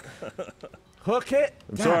that one. Hook it.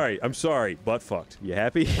 I'm sorry. Butt fucked. You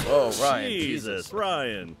happy? Oh, Ryan. Jesus,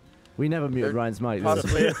 Ryan. We never muted There- Ryan's mic.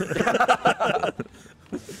 Possibly.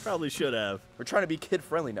 Probably should have. We're trying to be kid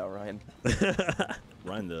friendly now, Ryan.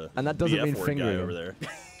 Ryan, the And that doesn't BF mean word fingering guy him. over there.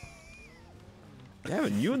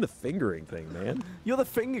 Gavin, you and the fingering thing, man. You're the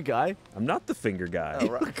finger guy. I'm not the finger guy. Oh,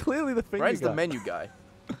 You're clearly the finger Ryan's guy. the menu guy.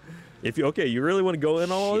 If you you really want to go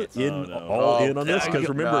in all Shit. in Oh, no. all Oh, in on this? yeah. Because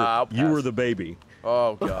remember, Nah, I'll you were pass. the baby.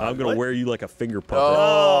 Oh, God. I'm gonna wear you like a finger puppet.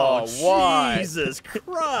 Oh, why? Jesus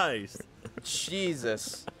Christ.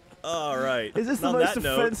 Jesus. All right. Is this the On most that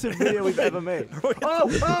note- offensive video we've ever made?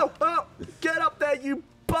 Oh! Get up there, you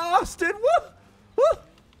bastard! Woo! Woo!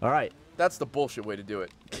 All right. That's the bullshit way to do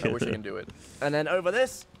it. I wish I can do it. And then over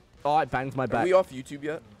this. Oh, I banged my Are back. we off YouTube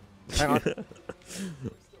yet? Hang on.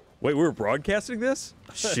 Wait, we were broadcasting this?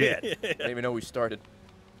 Shit. I didn't even know we started.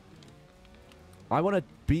 I want to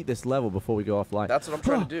beat this level before we go offline. That's what I'm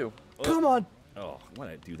trying to do. Come on. Oh, why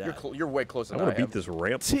did I do that? You're way closer I than want to am. beat this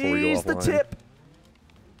ramp before we go Tease the offline. tip.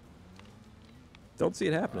 Don't see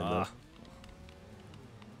it happening Ah.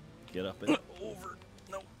 Get up and over.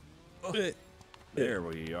 No. though. There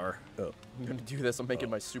we are. I'm going to do this. I'm making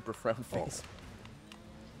my super frown face.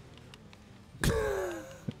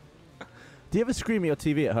 Do you ever scream at your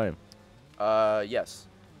TV at home? Yes.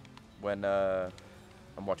 When I'm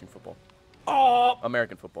watching football. Oh!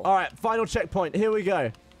 American football. All right, final checkpoint. Here we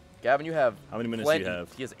go. Gavin, you have How many minutes plenty. do you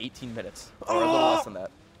have? He has 18 minutes. Or a little less than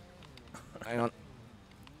that. Hang on.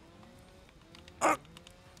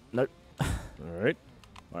 Nope. All right.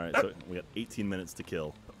 All right, so we got 18 minutes to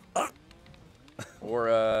kill Or,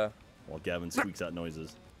 while Gavin squeaks out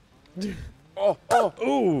noises. oh,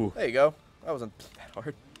 Ooh. there you go. That wasn't that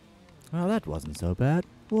hard. Well, that wasn't so bad,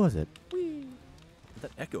 was it?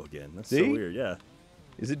 That echo again. That's See? so weird. Yeah.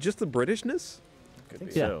 Is it just the Britishness? Could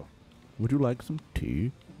think be. Yeah. so. Would you like some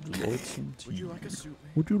tea? Would you like a soup?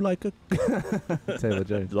 Would you like a Taylor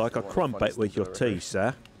Jones? Like a One of the crumpet funniest with things your I've ever tea, heard.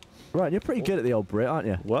 sir. Right, you're pretty good at the old Brit, aren't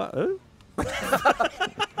you? What? Who?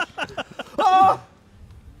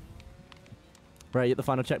 Right, you at the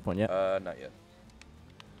final checkpoint, yeah? Not yet.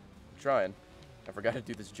 I'm trying. I forgot to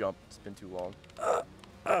do this jump. It's been too long.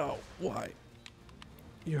 Oh, why?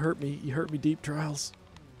 You hurt me. You hurt me deep, Trials.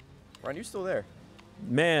 Ryan, you still there?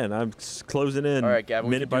 Man, I'm closing in All right, Gavin.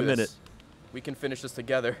 minute we by can do minute. this. We can finish this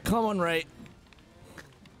together. Come on, Ray.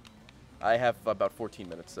 I have about 14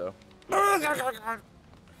 minutes, so.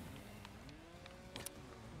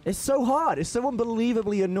 It's so hard. It's so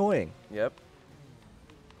unbelievably annoying. Yep.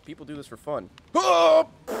 People do this for fun. Oh!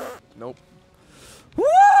 Nope. Woo!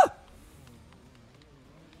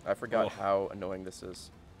 I forgot how annoying this is.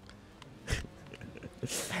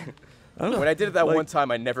 I don't know. When I did it that Like- one time,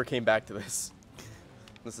 I never came back to this.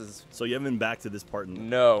 This is So you haven't been back to this part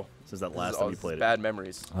no. since that This last is time all- you this is played it. bad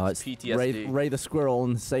memories. Oh, It's it's PTSD. Ray the squirrel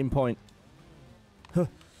on the same point.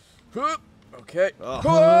 Hup. Okay. Oh.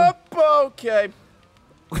 Hup. Okay.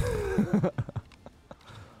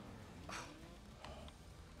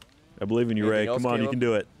 I believe in you, Ray. Anything else, Come on, you Caleb? can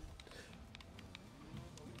do it.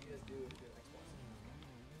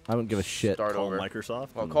 I don't give a shit. Start Call over. Microsoft.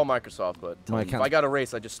 Well, and- call Microsoft, but My if account- I got a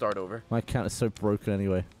race, I just start over. My account is so broken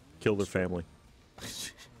anyway. Kill their family.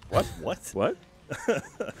 What? What?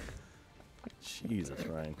 Jesus,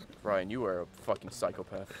 Ryan. Ryan, you are a fucking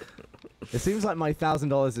psychopath. It seems like my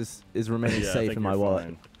 $1,000 is remaining Yeah, I safe think in my you're wallet.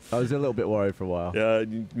 fine. I was a little bit worried for a while.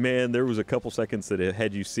 Man, there was a couple seconds that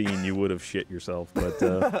had you seen, you would have shit yourself. But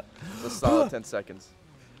A solid 10 seconds.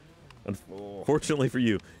 unfortunately for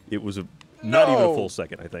you, it was not even a No! full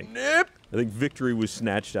second, I think. Nip. I think victory was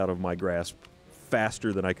snatched out of my grasp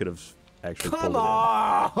faster than I could have actually Come pulled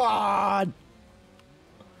it on!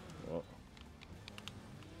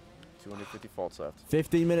 250 faults left.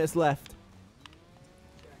 15 minutes left.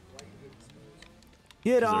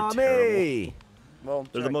 Get 'Cause on they're me! Well,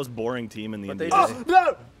 They're the most boring team in the But NBA. they just-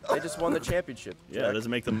 No! They just won the championship. Yeah, it doesn't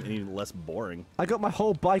make them any less boring. I got my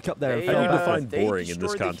whole bike up there. They, How do you uh, define they boring in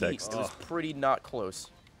this destroyed the Heat. context? It was pretty not close.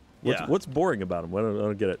 in. Yeah. What's boring about them? I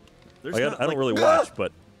don't get it. There's Like, not, I don't like, really watch,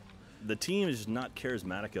 but The team is just not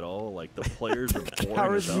charismatic at all. Like the players are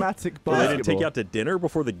boring. as hell. Charismatic well, they didn't basketball. take you out to dinner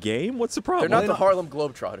before the game? What's the They're problem? not the Harlem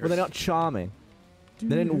Globetrotters. Well, they're not charming.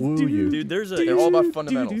 They didn't woo you. Dude, there's They're all about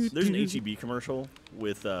fundamentals. there's an HEB commercial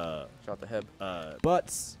with Shot the Heb.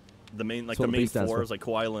 Butts. the main That's the what the main B stands for. fours like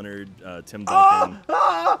Kawhi Leonard, Tim Duncan,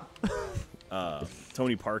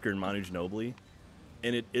 Tony Parker, and Manu Ginobili,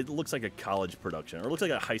 and it looks like a college production, or it looks like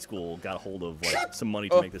a high school got a hold of like some money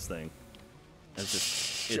to make this thing. And it's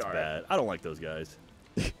Sorry. bad. I don't like those guys.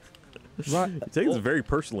 Right. You take this very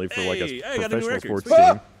personally for like Hey, a I got a new professional record.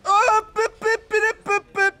 sports team.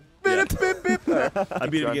 I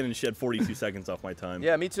beat it again and shed 42 seconds off my time.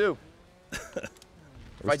 Yeah, me too.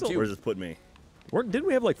 I do. Where's this put me? Didn't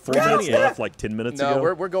we have like 4 minutes left like 10 minutes No,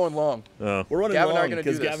 ago? we're going long. Oh. We're running Gavin and I are long gonna do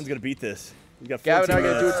because this. Gavin's gonna beat this. We got Gavin and I 14 are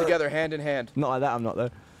going to do minutes. it together, hand in hand. Not like that, I'm not, though.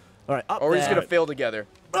 All right, up Or we're just there. going to fail together.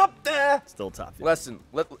 Up there! Still top. Listen.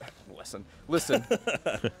 Listen. Let's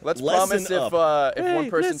Lesson promise if up. if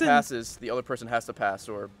one person passes, the other person has to pass,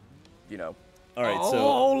 or, you know. All right, so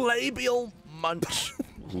Oh, labial munch.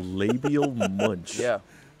 Labial munch. Yeah.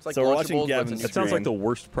 It's like So we're watching Lunchables, but Gavin's it's That sounds like the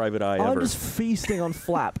worst private eye I'm ever. just feasting on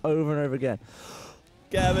flap over and over again.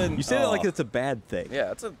 Gavin. You say that like it's a bad thing.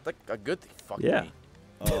 Yeah, it's a good thing. Fuck Yeah. me.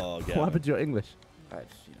 Oh, What Gavin. happened to your English? You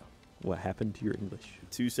know. What happened to your English?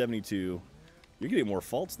 272. You're getting more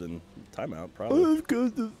faults than timeout, probably.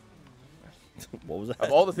 What was Of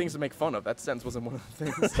that? all the things to make fun of, that sentence wasn't one of the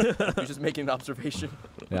things. You're just making an observation.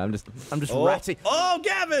 Yeah, I'm just Oh, ratty. oh,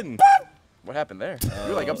 Gavin! What happened there?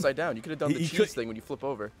 You're like upside down. You could have done the He cheese could- thing when you flip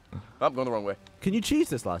over. Oh, I'm going the wrong way. Can you cheese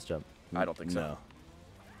this last jump? I don't think so. No.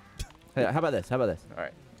 Hey, how about this? How about this? All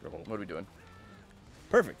right. What are we doing?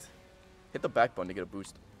 Perfect. Hit the back button to get a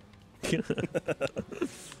boost.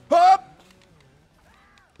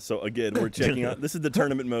 So again, we're checking out. This is the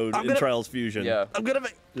tournament mode in Trials Fusion. Yeah. I'm gonna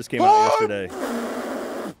make. Just came out yesterday.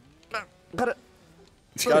 Gotta.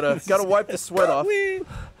 Gotta wipe the sweat off.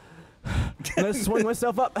 Let's swing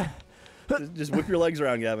myself up. Just whip your legs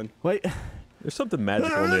around, Gavin. Wait. There's something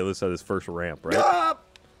magical on the other side of this first ramp, right? All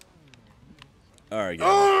right, Gavin.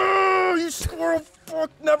 Oh, you squirrel fuck!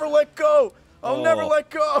 Never let go. I'll never let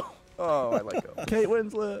go. Oh, I let go. Kate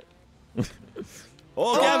Winslet.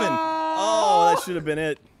 Oh, Gavin! Oh, that should have been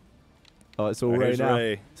it. Oh, it's all Right, Ray here's now.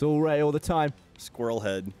 Ray. It's all Ray all the time. Squirrel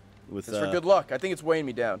head with It's for good luck. I think it's weighing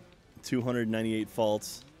me down. 298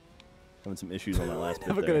 faults. Having some issues on that last bit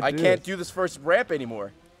Never there. gonna I do can't this. do this first ramp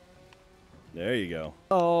anymore. There you go.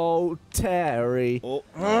 Oh, Terry. Oh,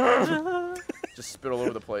 Just spit all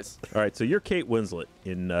over the place. All right, so you're Kate Winslet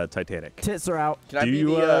in Titanic. Tits are out. Can I Do be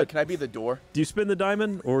you, the Can I be the door? Do you spin the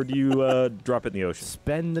diamond or do you drop it in the ocean?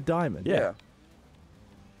 Spend the diamond. Yeah.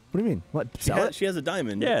 What do you mean? What? she has a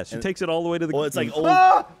diamond. Yeah, she and- takes it all the way to the. Well, it's like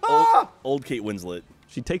old Kate Winslet.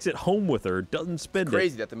 She takes it home with her, doesn't spend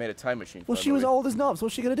Crazy that they made a time machine. For Well, that she was movie. old as knobs.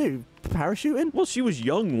 What's she gonna do? Parachuting? it. Well, she was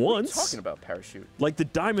young What are you once. talking about parachute? Like the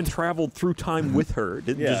diamond traveled through time with her. It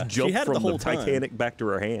didn't Yeah, just she jump had it the from the, whole time. Titanic back to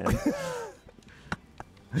her hand.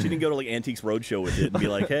 She didn't go to like Antiques Roadshow with it and be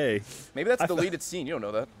like, "Hey, Maybe that's a deleted scene. You don't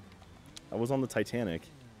know that. I was on the Titanic."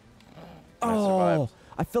 Oh,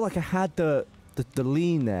 I feel like I had the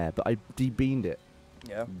lean there, but I de-beaned it.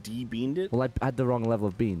 Yeah. D-beaned it. Well, I had the wrong level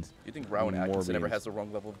of beans. You think Rowan More Atkinson ever beans. has the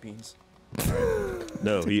wrong level of beans?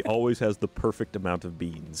 No, he always has the perfect amount of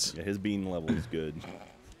beans. Yeah, his bean level is good.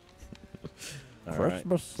 All Fresh right.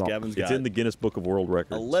 mustard. Gavin's It's got in the Guinness Book of World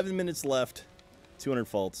Records. 11 minutes left. 200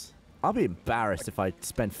 faults. I'll be embarrassed if I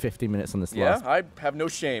spend 50 minutes on this Yeah, last. I have no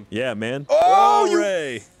shame. Yeah, man. Oh,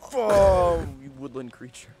 Ray! Oh, you woodland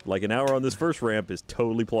creature. Like an hour on this first ramp is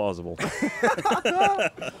totally plausible.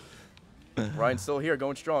 Ryan's still here,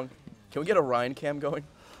 going strong. Can we get a Ryan cam going?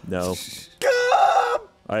 No.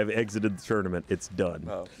 I have exited the tournament. It's done.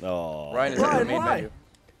 Oh. Oh. Ryan is in the Ryan, main why? menu. You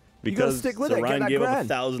gotta Because stick with So it. Ryan Get that gave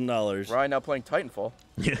grand. up $1,000. Ryan now playing Titanfall.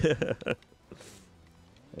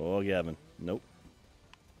 Oh, Gavin. Nope.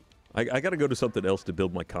 I got to go to something else to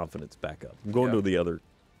build my confidence back up. I'm going Yeah. to the other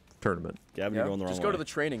tournament. Gavin, Yeah? you're going the wrong Just way. go to the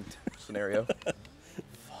training scenario.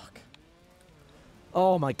 Fuck.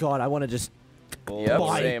 Oh my god, I want to just. Oh, Yep,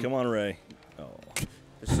 Ray, same. Come on, Ray. Oh.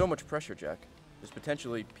 There's so much pressure, Jack. There's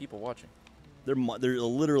potentially people watching. There are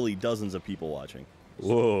literally dozens of people watching.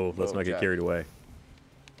 Whoa, let's Whoa, not get Jack. carried away.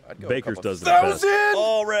 I'd go Baker's a couple does it best. thousand.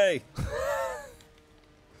 Oh, Ray.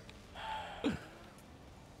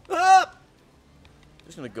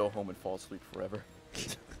 Just gonna go home and fall asleep forever.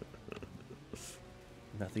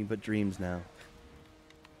 Nothing but dreams now.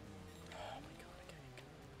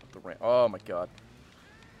 The ramp. Oh my god.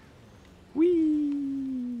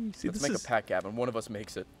 Whee! See, Let's this make is a pack, Gavin. One of us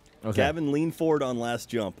makes it. Okay. Gavin leaned forward on last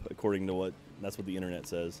jump, according to that's what the internet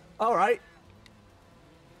says. All right.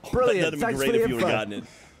 Brilliant. That'd Thanks be for great the if you would info. have gotten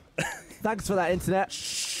it. Thanks for that, internet.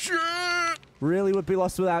 Shit! Really would be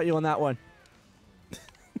lost without you on that one. That's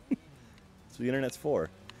what the internet's for.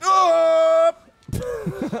 How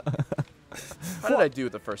did I do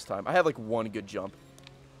it the first time? I had like one good jump.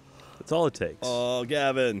 that's all it takes. Oh,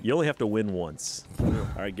 Gavin. You only have to win once. All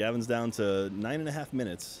right, Gavin's down to 9.5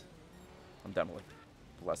 minutes. I'm down to like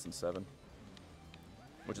less than 7.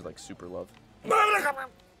 Which is like super love.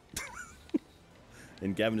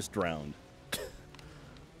 And Gavin just drowned.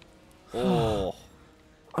 Oh.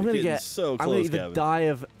 I'm You're gonna getting get. so I'm gonna close, either Gavin. die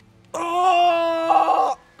of.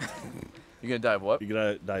 You're gonna die of what? You're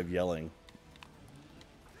going to dive yelling.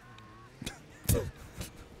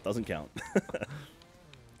 Doesn't count.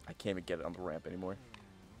 I can't even get it on the ramp anymore.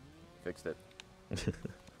 Fixed it.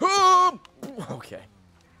 Okay.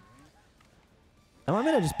 Am I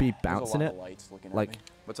gonna just be There's a bouncing lot it? of lights looking Like- at me.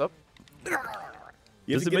 What's up?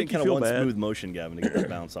 You Does have it to make get you kind of feel one bad? smooth motion, Gavin, to get that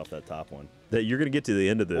bounce off that top one. That you're going to get to the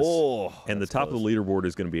end of this, Oh. and the that's top close. of the leaderboard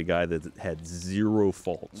is going to be a guy that had 0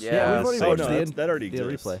 faults. Yeah, we've already Oh, watched no, the that's- that already the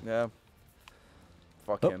exists. replay. Yeah.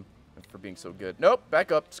 Fuck Oh. him for being so good. Nope,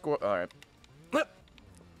 back up. Score. All right.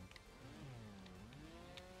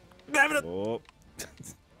 Oh.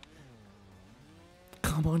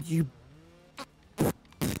 Come on, you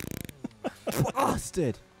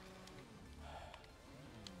bastard!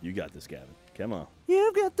 You got this, Gavin. Come on.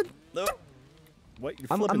 You've got the. No. What? You're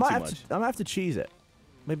I flipping might too have much. to. I might have to cheese it.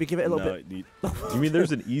 Maybe give it a little No, bit. You mean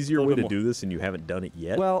there's an easier Little way bit to more. do this and you haven't done it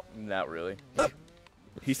yet? Well, Not really.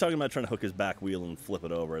 he's talking about trying to hook his back wheel and flip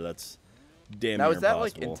it over. That's damn Now near is that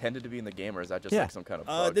like impossible. intended to be in the game, or is that just Yeah. like some kind of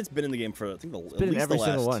bug? It's been in the game for I think at been in least every the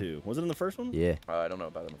single last one. 2. Was it in the first one? yeah. I don't know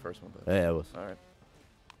about it in the first one, but Yeah, it was. all right.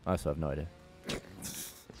 I also have no idea.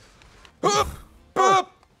 Boop.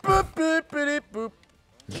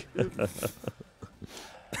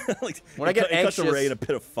 Like, When I get it cuts a anxious- Ray in a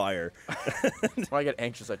pit of fire. When I get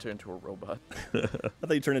anxious, I turn into a robot. I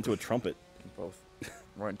thought you turned into a trumpet. Both.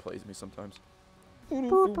 Ryan plays me sometimes.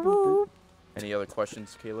 Any other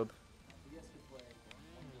questions, Caleb?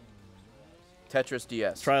 Tetris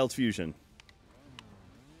DS. Trials Fusion.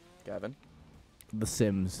 Gavin. The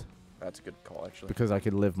Sims, That's a good call, actually. because I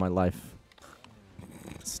could live my life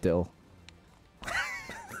still.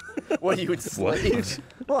 What, you would slave?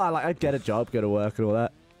 Well, I'd get a job, go to work, and all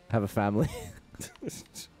that. Have a family.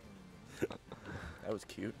 That was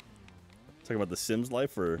cute. Talking about the Sims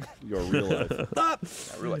life or your real life? That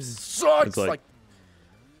really sucks. It's like-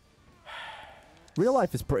 Real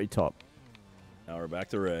life is pretty top. Now we're back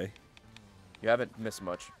to Ray. You haven't missed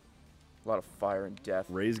much. A lot of fire and death.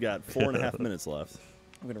 Ray's got 4.5 minutes left.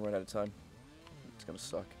 I'm gonna run out of time. It's gonna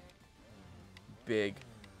suck. Big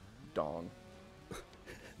dong.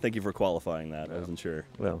 Thank you for qualifying that. I Yeah. wasn't sure.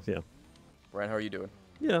 well, yeah. Brian, how are you doing?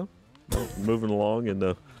 Yeah. Well, moving along, and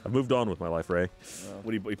I've moved on with my life, Ray.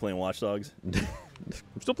 What are you playing? Watch Dogs?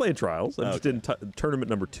 I'm still playing Trials. I'm just Okay. in tournament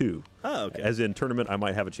number 2. Oh, okay. As in tournament I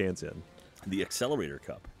might have a chance in. The Accelerator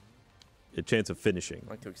Cup. A chance of finishing.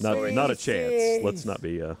 Like to Not accelerate. a chance. Let's not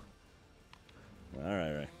be... All right,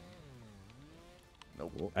 Ray.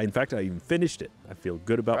 Nope. In fact, I even finished it. I feel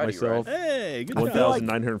good about Proud of you, myself. Hey, good I job. feel like-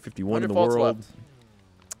 1,951 in the 100 faults world. left.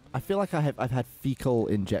 I feel like I've had fecal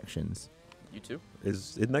injections. You too?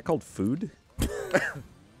 Isn't that called food?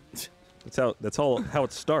 That's how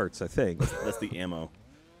it starts, I think. That's the ammo.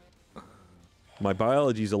 My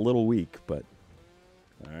biology's a little weak, but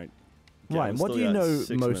All right. Ryan, Gavin's what still do you got know 6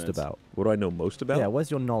 most minutes. about? what do I know most about? Yeah,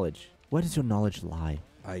 where's your knowledge? Where does your knowledge lie?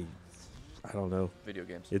 I don't know. Video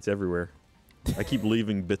games. It's everywhere. I keep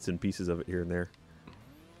leaving bits and pieces of it here and there.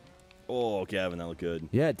 Oh, Gavin, that looked good.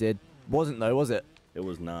 Yeah, it did. Wasn't though, was it? It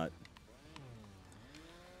was not.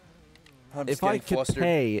 I'm just If I getting could flustered.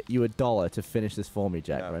 pay you $1 to finish this for me,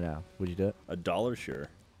 Jack, No. right now, would you do it? $1, sure.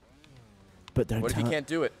 But don't What if tell, you can't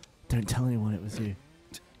do it? don't tell anyone it was you.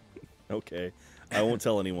 Okay. I won't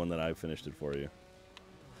tell anyone that I finished it for you.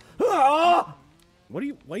 Ah!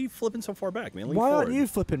 Why are you flipping so far back, man? Lean Why forward. aren't you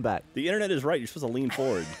flipping back? The internet is right. You're supposed to lean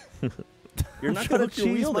forward. You're not trying going to to hook your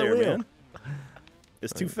cheese wheel my there, wheel. man.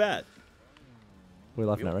 It's too fat. We're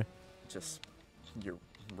laughing at, Wheel? right? Just your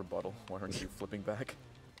rebuttal. Why aren't you flipping back?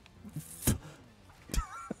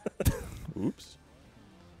 Oops.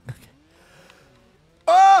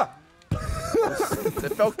 Ah!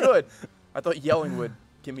 It felt good. I thought yelling would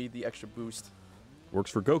give me the extra boost.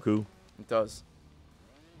 Works for Goku. It does.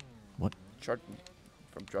 What? Chart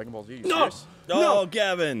from Dragon Ball Z. You No! serious? Oh,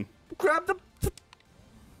 Gavin. Grab the... I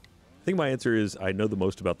think my answer is I know the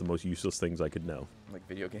most about the most useless things I could know. Like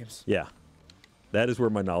video games. Yeah. That is where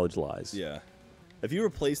my knowledge lies. Yeah. If you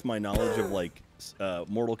replaced my knowledge of like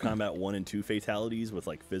Mortal Kombat 1 and 2 fatalities with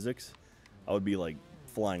like physics, I would be like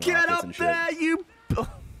flying Get rockets up and shit. there, you...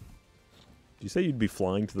 Did you say you'd be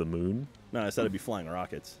flying to the moon? No, I said I'd be flying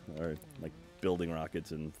rockets or like building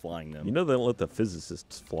rockets and flying them. You know they don't let the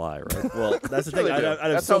physicists fly, right? Well, that's the thing. Really I'd do. have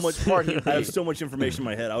That's so how much. smart he'd I have be. so much information in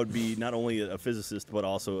my head. I would be not only a physicist but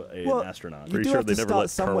also an Well, astronaut. you Pretty do sure have they to never start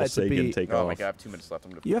let Carl somewhere to Sagan be- take Oh off. my god, I have 2 minutes left.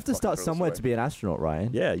 I'm gonna. You have to fucking start throw this somewhere away. to be an astronaut,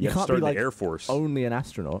 Ryan. Yeah, you have to can't start be in like the Air Force. only an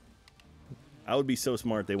astronaut. I would be so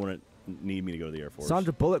smart they wouldn't need me to go to the Air Force.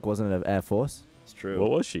 Sandra Bullock wasn't an Air Force. It's true.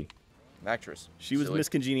 What was she? An actress. She was Silly. Miss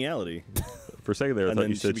Congeniality. For a second there, I And thought then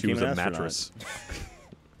you said she she was became a an astronaut. mattress.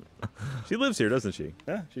 She lives here, doesn't she?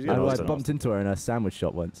 Yeah, she's I, got know, I it's bumped into her in a sandwich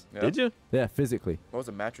shop once. Yeah. Did you? Yeah, physically. What was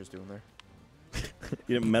a mattress doing there?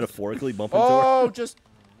 You didn't metaphorically bump into her. Oh, just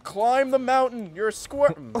climb the mountain. You're a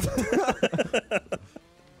squirrel.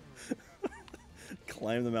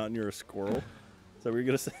 Climb the mountain, you're a squirrel. Is that what you're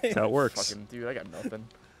gonna say? That's how it works. Fucking dude, I got nothing.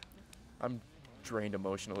 I'm drained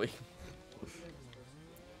emotionally.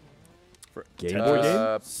 Game Boy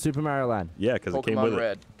game? Super Mario Land. Yeah, because it came with Pokemon it.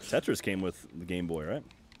 Red. Tetris came with the Game Boy, right?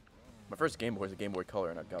 My first Game Boy was a Game Boy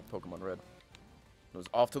Color, and I got Pokemon Red. It was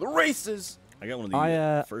off to the races. I got one of the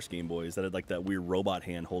I, first Game Boys that had like that weird robot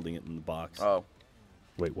hand holding it in the box. Oh,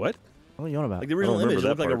 Wait, what? What are you on about? Like the original remember image, it that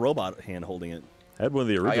looked like a part. robot hand holding it. I had one of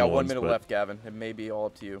the original I got 1 ones, minute but left, Gavin. It may be all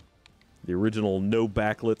up to you. the original no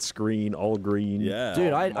backlit screen, all green. Yeah.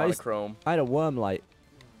 Dude, I Monochrome. had a worm light.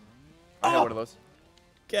 I had one of those.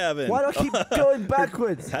 Gavin. Why do I keep going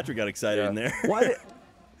backwards? Patrick got excited Yeah. in there.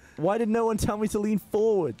 Why did no one tell me to lean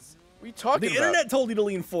forwards? What are you talking The about? internet told you to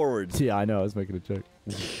lean forward. Yeah, I know. I was making a joke.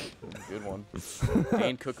 Good one.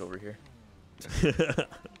 Dane Cook over here.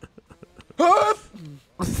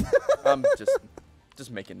 I'm just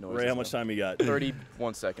making noise. Ray, how much time you got?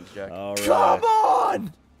 31 seconds, Jack. All right. Come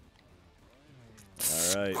on!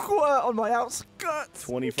 All right. Squirt on my outskirts.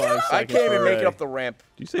 25 seconds. I can't even for make Ray. it up the ramp.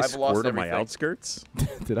 Did you say I've lost squirt on my everything. outskirts?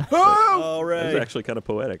 Did I? All That was right. actually kind of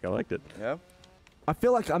poetic. I liked it. Yeah. I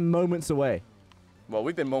feel like I'm moments away. Well,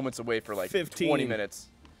 we've been moments away for like 15. 20 minutes.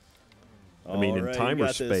 I mean, All in right, time you or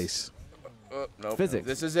got this. space. Nope. Physics.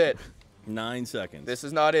 This is it. 9 seconds. This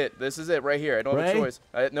is not it. This is it right here. I don't have a Ray? choice.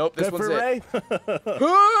 Nope. This Go one's for it. Ray.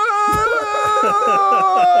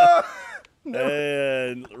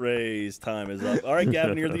 And Ray's time is up. All right,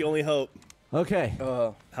 Gavin, you're the only hope. Okay.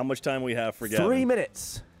 How much time we have for Gavin? 3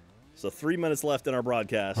 minutes. So 3 minutes left in our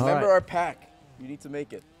broadcast. All Remember right. our pack. You need to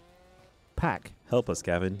make it. Pack. Help us,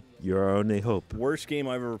 Gavin. You're our only hope. Worst game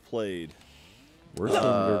I've ever played. Worst thing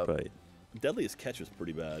you've ever played. Deadliest Catch was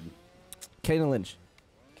pretty bad. Kane and Lynch.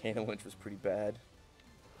 Kane and Lynch was pretty bad.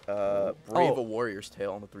 Brave a Warrior's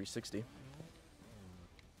Tale on the 360.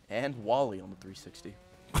 And Wally on the 360.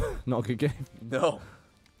 Not a good game. No.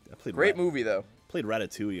 I played Great movie, though. Played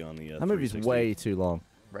Ratatouille on the That movie's 360. way too long.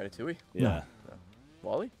 Ratatouille? Yeah.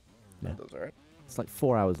 Wally? Yeah. That was alright. It's like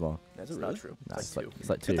 4 hours long. That's it not really? true. Nah, It's like 2. it's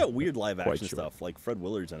like Got 2. that weird live action sure. stuff, like Fred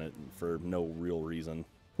Willard's in it for no real reason.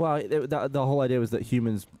 Well, the whole idea was that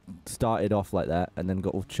humans started off like that and then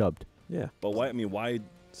got all chubbed. Yeah. But why? I mean, why?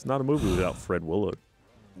 It's not a movie without Fred Willard.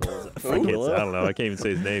 What was it? I Fred can't, Willard? I don't know. I can't even say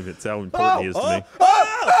his name. It's how important he is to me.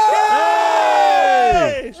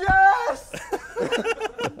 Hey! Yes!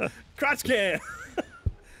 Crotch can.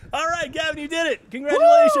 All right, Gavin, you did it.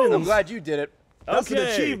 Congratulations. I'm glad you did it. That's Okay. an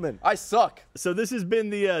achievement. I suck. So this has been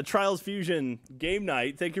the Trials Fusion game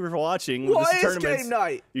night. Thank you for watching. This What is tournaments. game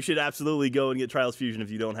night? You should absolutely go and get Trials Fusion if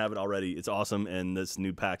you don't have it already. It's awesome, and this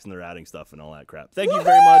new packs and they're adding stuff and all that crap. Thank you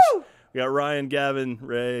very much. We got Ryan, Gavin,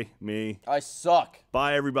 Ray, me. I suck.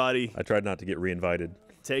 Bye, everybody. I tried not to get reinvited.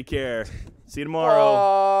 Take care. See you tomorrow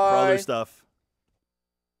for other Bye. stuff.